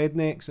Tulsa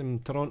Rednecks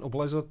and Toronto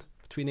Blizzard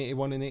between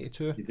 81 and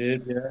 82. He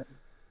did, yeah.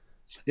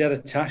 He had a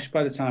tash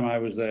by the time I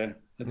was there.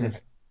 A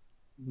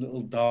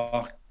little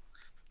dark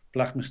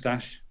black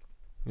moustache.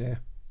 Yeah.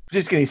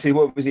 Just going to say,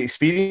 what was the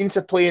experience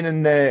of playing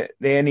in the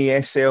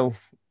NASL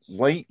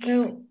like?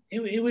 Well,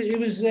 it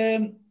was,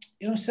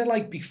 you know, said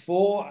like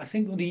before, I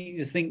think when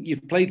you think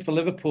you've played for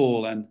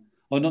Liverpool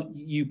or not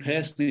you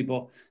personally,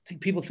 but I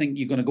think people think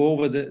you're going to go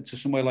over to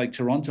somewhere like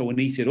Toronto and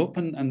eat it up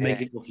and make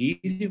it look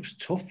easy. It was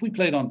tough. We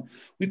played on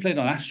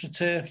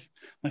AstroTurf.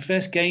 My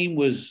first game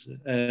was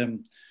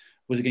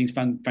against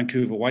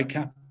Vancouver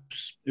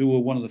Whitecaps, who were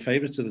one of the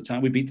favourites at the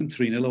time. We beat them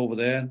 3-0 over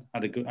there. I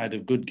had a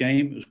good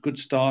game. It was a good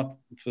start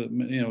for,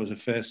 you know, as a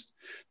first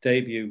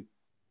debut.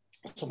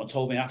 Someone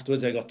told me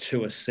afterwards I got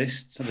 2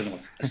 assists. I don't know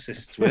what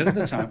assists were at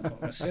the time.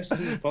 Assists?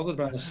 Who was bothered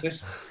about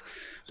assists?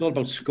 It's all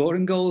about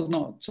scoring goals,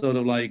 not sort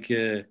of like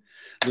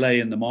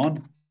laying them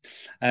on.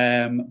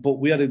 But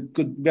we had a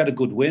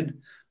good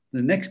win.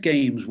 The next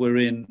games were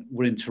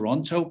in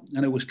Toronto,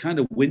 and it was kind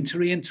of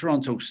wintry in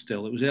Toronto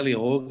still. It was early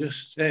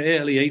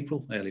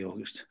April,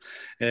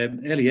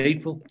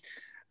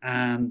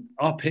 and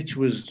our pitch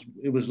was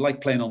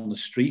like playing on the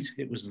street.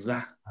 It was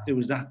that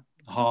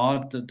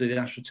hard, the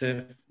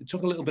AstroTurf. It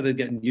took a little bit of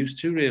getting used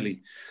to,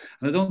 really,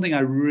 and I don't think I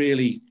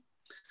really,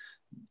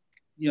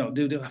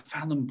 I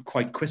found them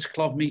quite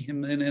critical of me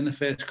in the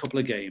first couple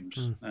of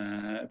games.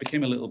 It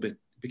became a little bit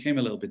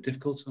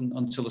difficult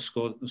until I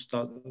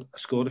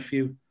scored a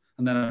few,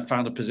 and then I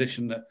found a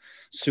position that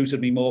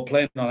suited me more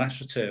playing on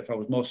AstroTurf. I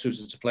was more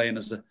suited to playing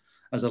as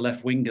a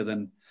left winger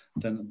than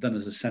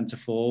as a centre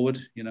forward.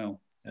 It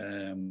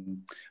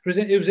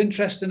was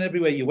interesting.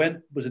 Everywhere you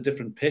went was a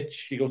different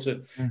pitch. You go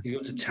to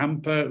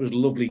Tampa, it was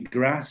lovely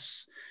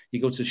grass. You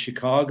go to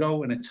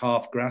Chicago, and it's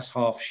half grass,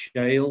 half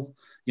shale.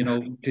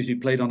 Because you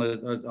played on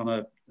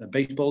a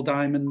baseball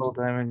diamond. Baseball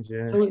diamond,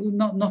 yeah. So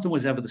nothing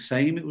was ever the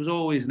same. It was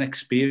always an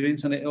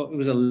experience, and it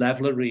was a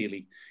leveler,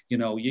 really.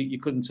 You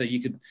couldn't say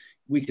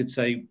we could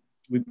say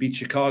we beat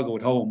Chicago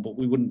at home, but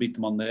we wouldn't beat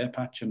them on their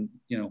patch, and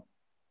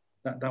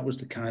that was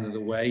the kind of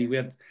the way. We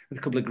had a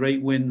couple of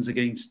great wins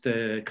against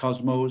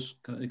Cosmos.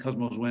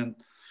 Cosmos went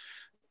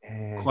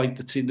quite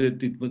the team. They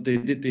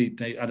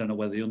I don't know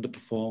whether they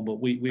underperformed, but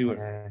we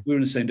were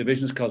in the same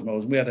division as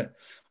Cosmos, and we had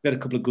a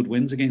couple of good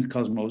wins against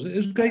Cosmos. It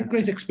was a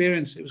great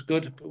experience. It was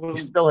good. You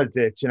still had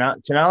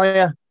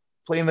Chinalia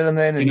playing with them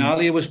then.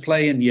 Chinalia was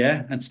playing,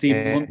 yeah, and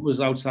Steve Hunt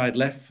was outside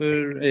left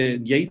for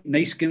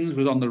Naskins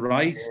was on the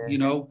right.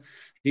 Yeah.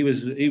 He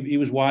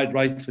was wide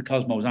right for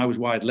Cosmos. I was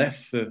wide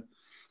left for.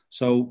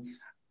 So,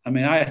 I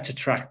mean, I had to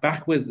track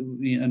back with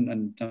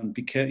and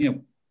be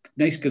careful.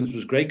 Naskins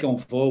was great going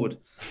forward,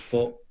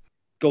 but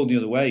going the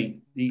other way,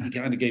 he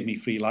kind of gave me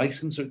free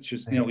license, which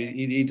was,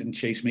 he didn't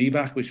chase me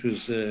back, which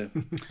was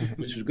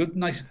good,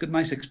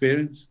 nice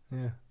experience.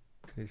 Yeah,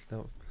 great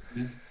stuff.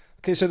 Yeah.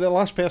 Okay, so the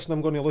last person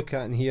I'm going to look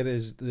at in here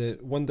is the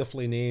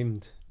wonderfully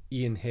named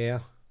Ian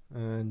Hare,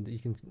 and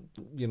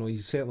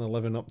he's certainly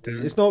living up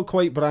to. It's not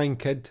quite Brian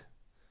Kidd.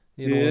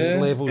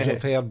 Levels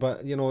of hair,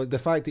 but the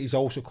fact that he's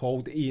also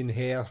called Ian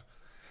Hare,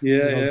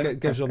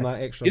 gives him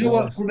that extra.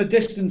 What? From a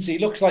distance, he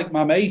looks like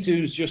my mate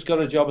who's just got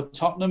a job at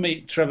Tottenham,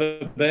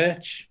 Trevor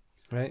Birch.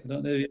 Right. I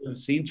don't know if you've ever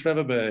seen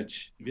Trevor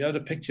Birch. If you had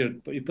a picture,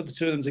 but you put the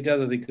two of them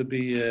together, they could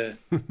be,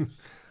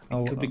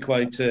 could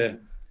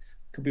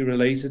be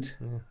related.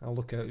 Yeah, I'll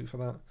look out for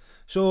that.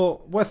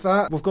 So with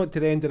that, we've got to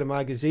the end of the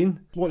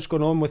magazine. What's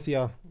going on with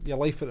your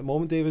life at the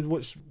moment, David?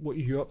 What are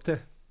you up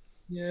to?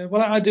 Yeah,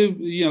 well, I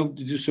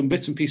do some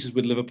bits and pieces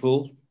with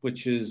Liverpool,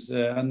 which is,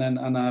 I'm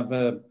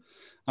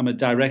a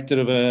director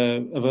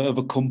of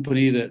a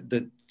company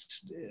that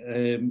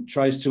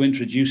tries to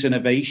introduce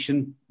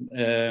innovation,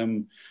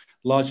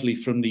 largely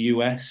from the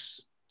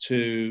US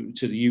to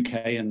the UK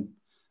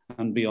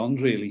and beyond,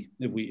 really,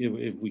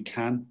 if we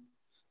can,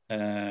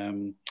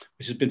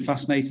 which has been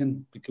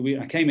fascinating because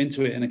I came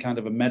into it in a kind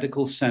of a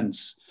medical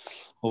sense,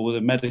 or with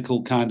a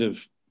medical kind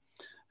of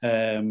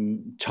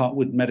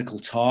with medical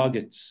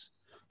targets.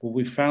 But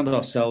we found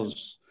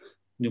ourselves,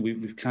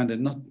 we've kind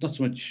of not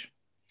so much.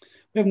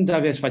 We haven't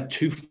diversified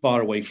too far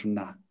away from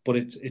that, but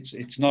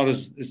it's not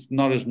as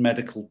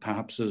medical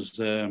perhaps as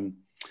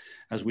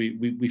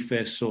we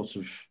first sort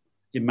of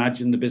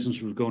imagined the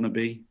business was going to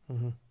be.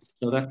 Mm-hmm.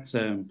 So that's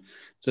a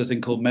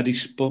thing called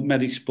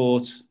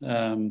Medisport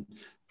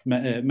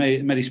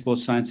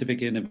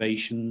Scientific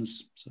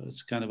Innovations. So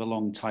it's kind of a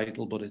long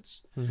title, but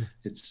it's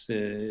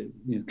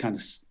kind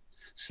of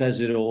says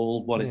it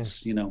all. What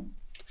it's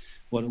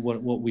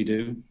what we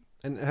do.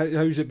 And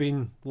how's it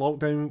been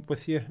lockdown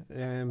with you?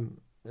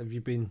 Have you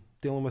been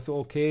dealing with it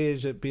okay?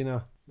 Has it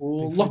been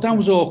lockdown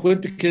was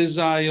awkward because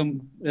I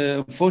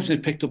unfortunately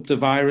picked up the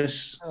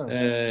virus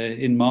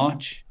in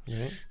March.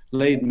 Right.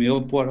 Laid me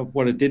up.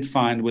 What I did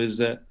find was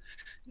that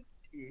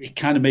it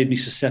kind of made me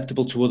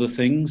susceptible to other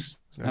things.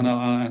 Right. And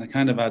I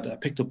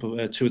picked up 2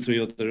 or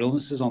 3 other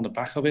illnesses on the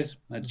back of it.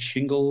 I had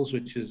shingles,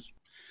 which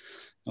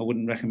I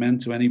wouldn't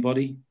recommend to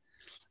anybody.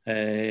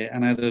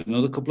 And I had picked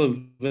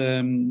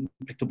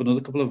up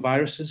another couple of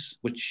viruses,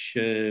 which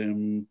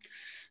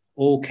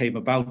all came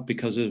about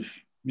because of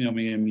my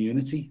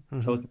immunity.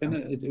 Mm-hmm. So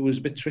it was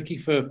a bit tricky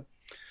for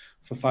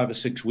 5 or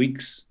 6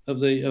 weeks of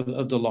the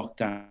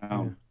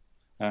lockdown.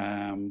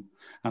 Yeah.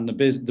 And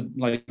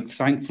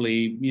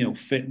thankfully,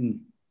 fit and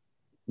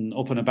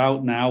up and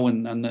about now,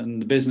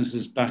 and the business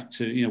is back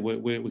to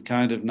we're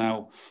kind of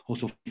now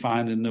also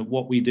finding that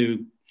what we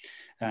do.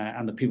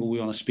 And the people we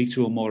want to speak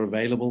to are more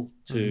available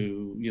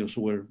to,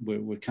 so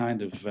we're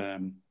kind of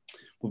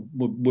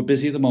we're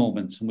busy at the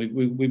moment, and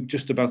we're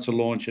just about to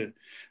launch it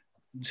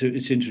to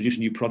introduce a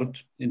new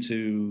product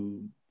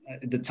into.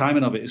 The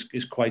timing of it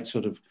is quite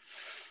sort of.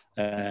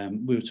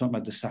 We were talking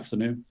about this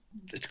afternoon.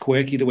 It's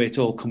quirky the way it's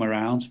all come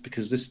around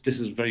because this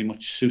is very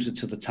much suited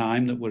to the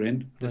time that we're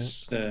in.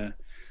 Right.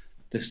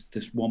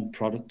 This one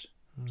product.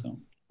 So.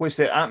 What's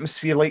the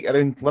atmosphere like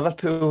around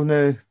Liverpool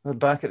now? They're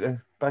back at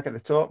the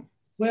top.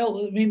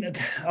 Well, I mean,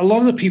 a lot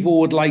of the people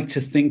would like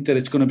to think that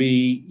it's going to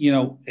be,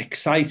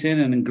 exciting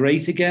and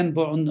great again.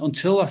 But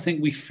until I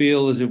think we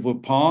feel as if we're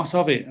part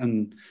of it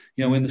and,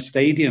 in the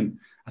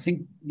stadium, I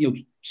think,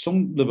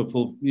 some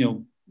Liverpool,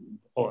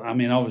 I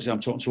mean, obviously, I'm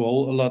talking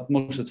to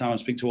most of the time I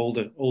speak to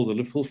older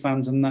Liverpool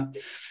fans and that.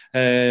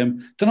 They're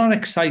not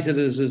excited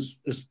as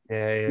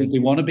they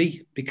want to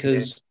be,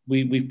 because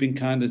we've been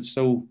kind of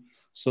so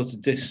sort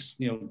of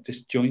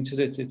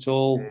disjointed. It's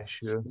all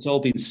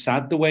been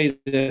sad the way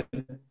that,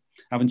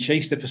 having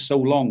chased it for so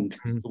long,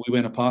 that we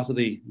weren't a part of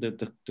the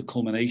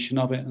culmination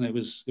of it, and it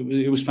was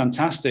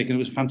fantastic, and it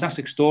was a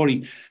fantastic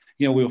story.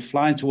 We were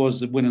flying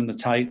towards winning the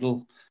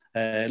title.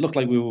 It looked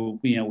like we were,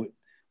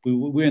 we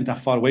weren't that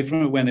far away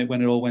from it when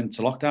it all went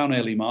to lockdown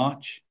early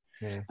March,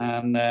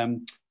 and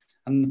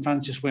the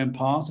fans just weren't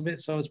part of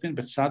it. So it's been a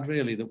bit sad,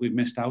 really, that we've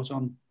missed out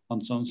on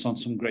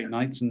some great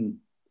nights and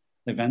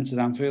events at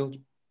Anfield.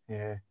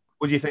 Yeah.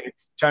 What do you think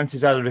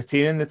chances are of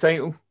retaining the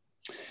title?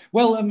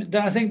 Well,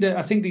 I think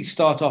they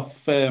start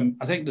off. I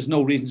think there's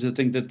no reason to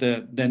think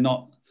that they're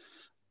not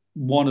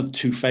one of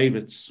two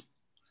favourites.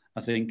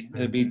 I think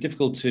it'd be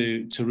difficult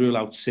to rule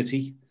out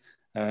City.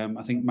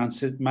 I think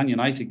Man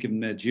United, given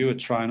their due, are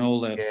trying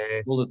all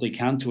that they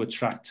can to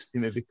attract.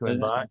 Seem to be coming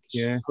back.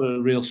 Put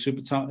a real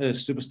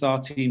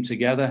superstar team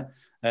together.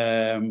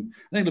 I think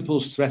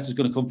Liverpool's threat is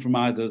going to come from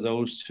either of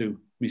those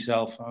two.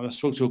 Myself, I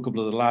spoke to a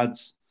couple of the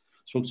lads.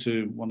 Spoke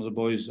to one of the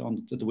boys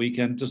at the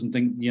weekend. Doesn't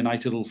think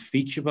United will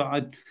feature,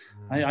 but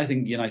I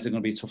think United are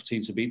going to be a tough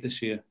team to beat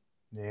this year.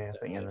 Yeah, I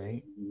think you're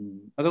right.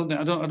 I don't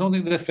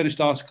think they're a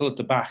finished article at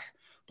the back,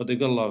 but they've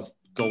got a lot of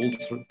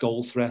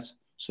goal threat.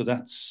 So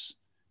that's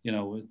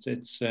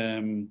it's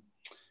going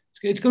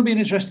to be an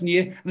interesting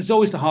year, and it's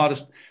always the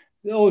hardest.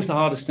 Always the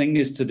hardest thing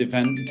is to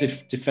defend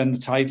the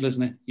title,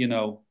 isn't it?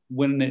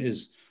 Winning it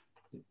is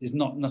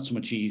not so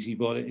much easy,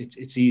 but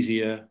it's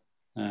easier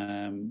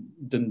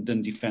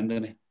than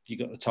defending it. You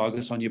got the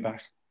target on your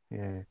back.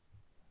 Yeah.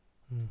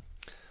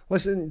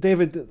 Listen,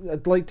 David,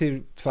 I'd like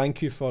to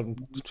thank you for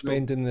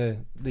spending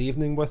the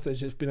evening with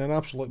us. It's been an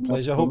absolute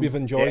pleasure. I hope you've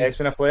enjoyed it. It's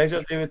been a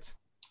pleasure, David.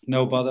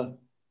 No bother.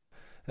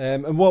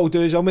 And what I'll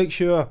do is I'll make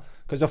sure,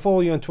 because I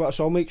follow you on Twitter,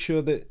 so I'll make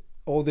sure that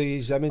all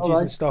these images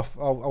and stuff,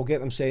 I'll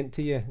get them sent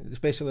to you,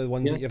 especially the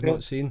ones that you've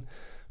not seen.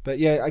 But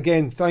yeah,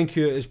 again, thank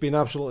you. It's been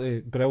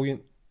absolutely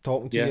brilliant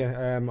talking to you.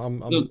 I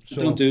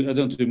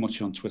don't do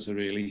much on Twitter,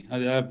 really. I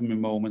have my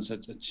moments. I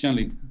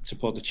generally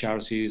support the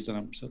charities that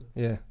I'm sort of.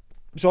 Yeah.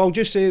 So I'll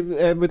just say,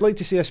 we'd like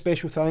to say a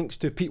special thanks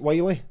to Pete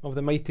Wiley of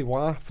the Mighty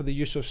Wah for the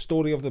use of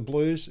Story of the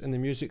Blues in the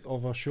music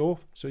of our show.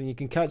 So you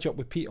can catch up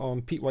with Pete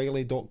on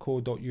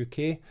petewiley.co.uk,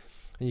 and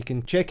you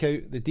can check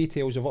out the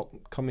details of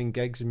upcoming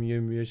gigs and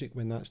new music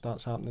when that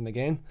starts happening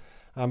again.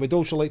 And we'd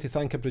also like to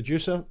thank our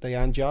producer,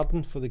 Diane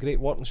Jardin, for the great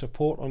work and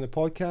support on the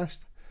podcast.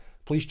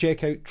 Please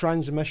check out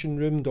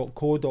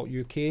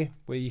transmissionroom.co.uk,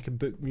 where you can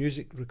book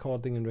music,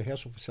 recording and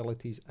rehearsal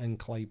facilities in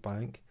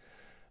Clydebank.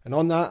 And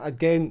on that,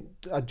 again,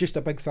 just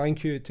a big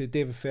thank you to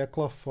David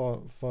Fairclough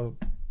for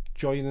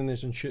joining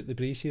us and Shoot the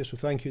Breeze here. So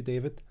thank you,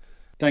 David.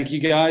 Thank you,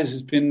 guys.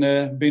 It's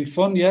been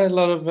fun. Yeah, a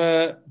lot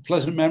of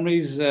pleasant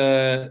memories,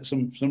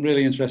 some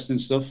really interesting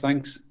stuff.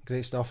 Thanks.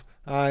 Great stuff.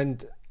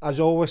 And as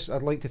always,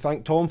 I'd like to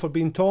thank Tom for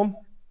being Tom.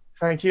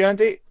 Thank you,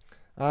 Andy.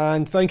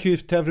 And thank you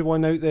to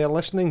everyone out there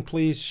listening.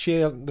 Please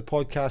share the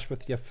podcast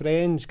with your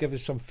friends. Give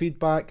us some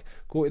feedback.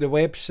 Go to the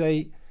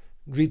website.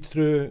 Read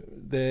through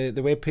the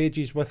web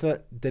pages with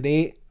it.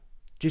 Donate.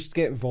 Just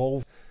get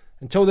involved.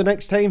 Until the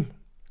next time,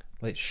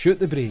 let's shoot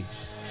the breeze.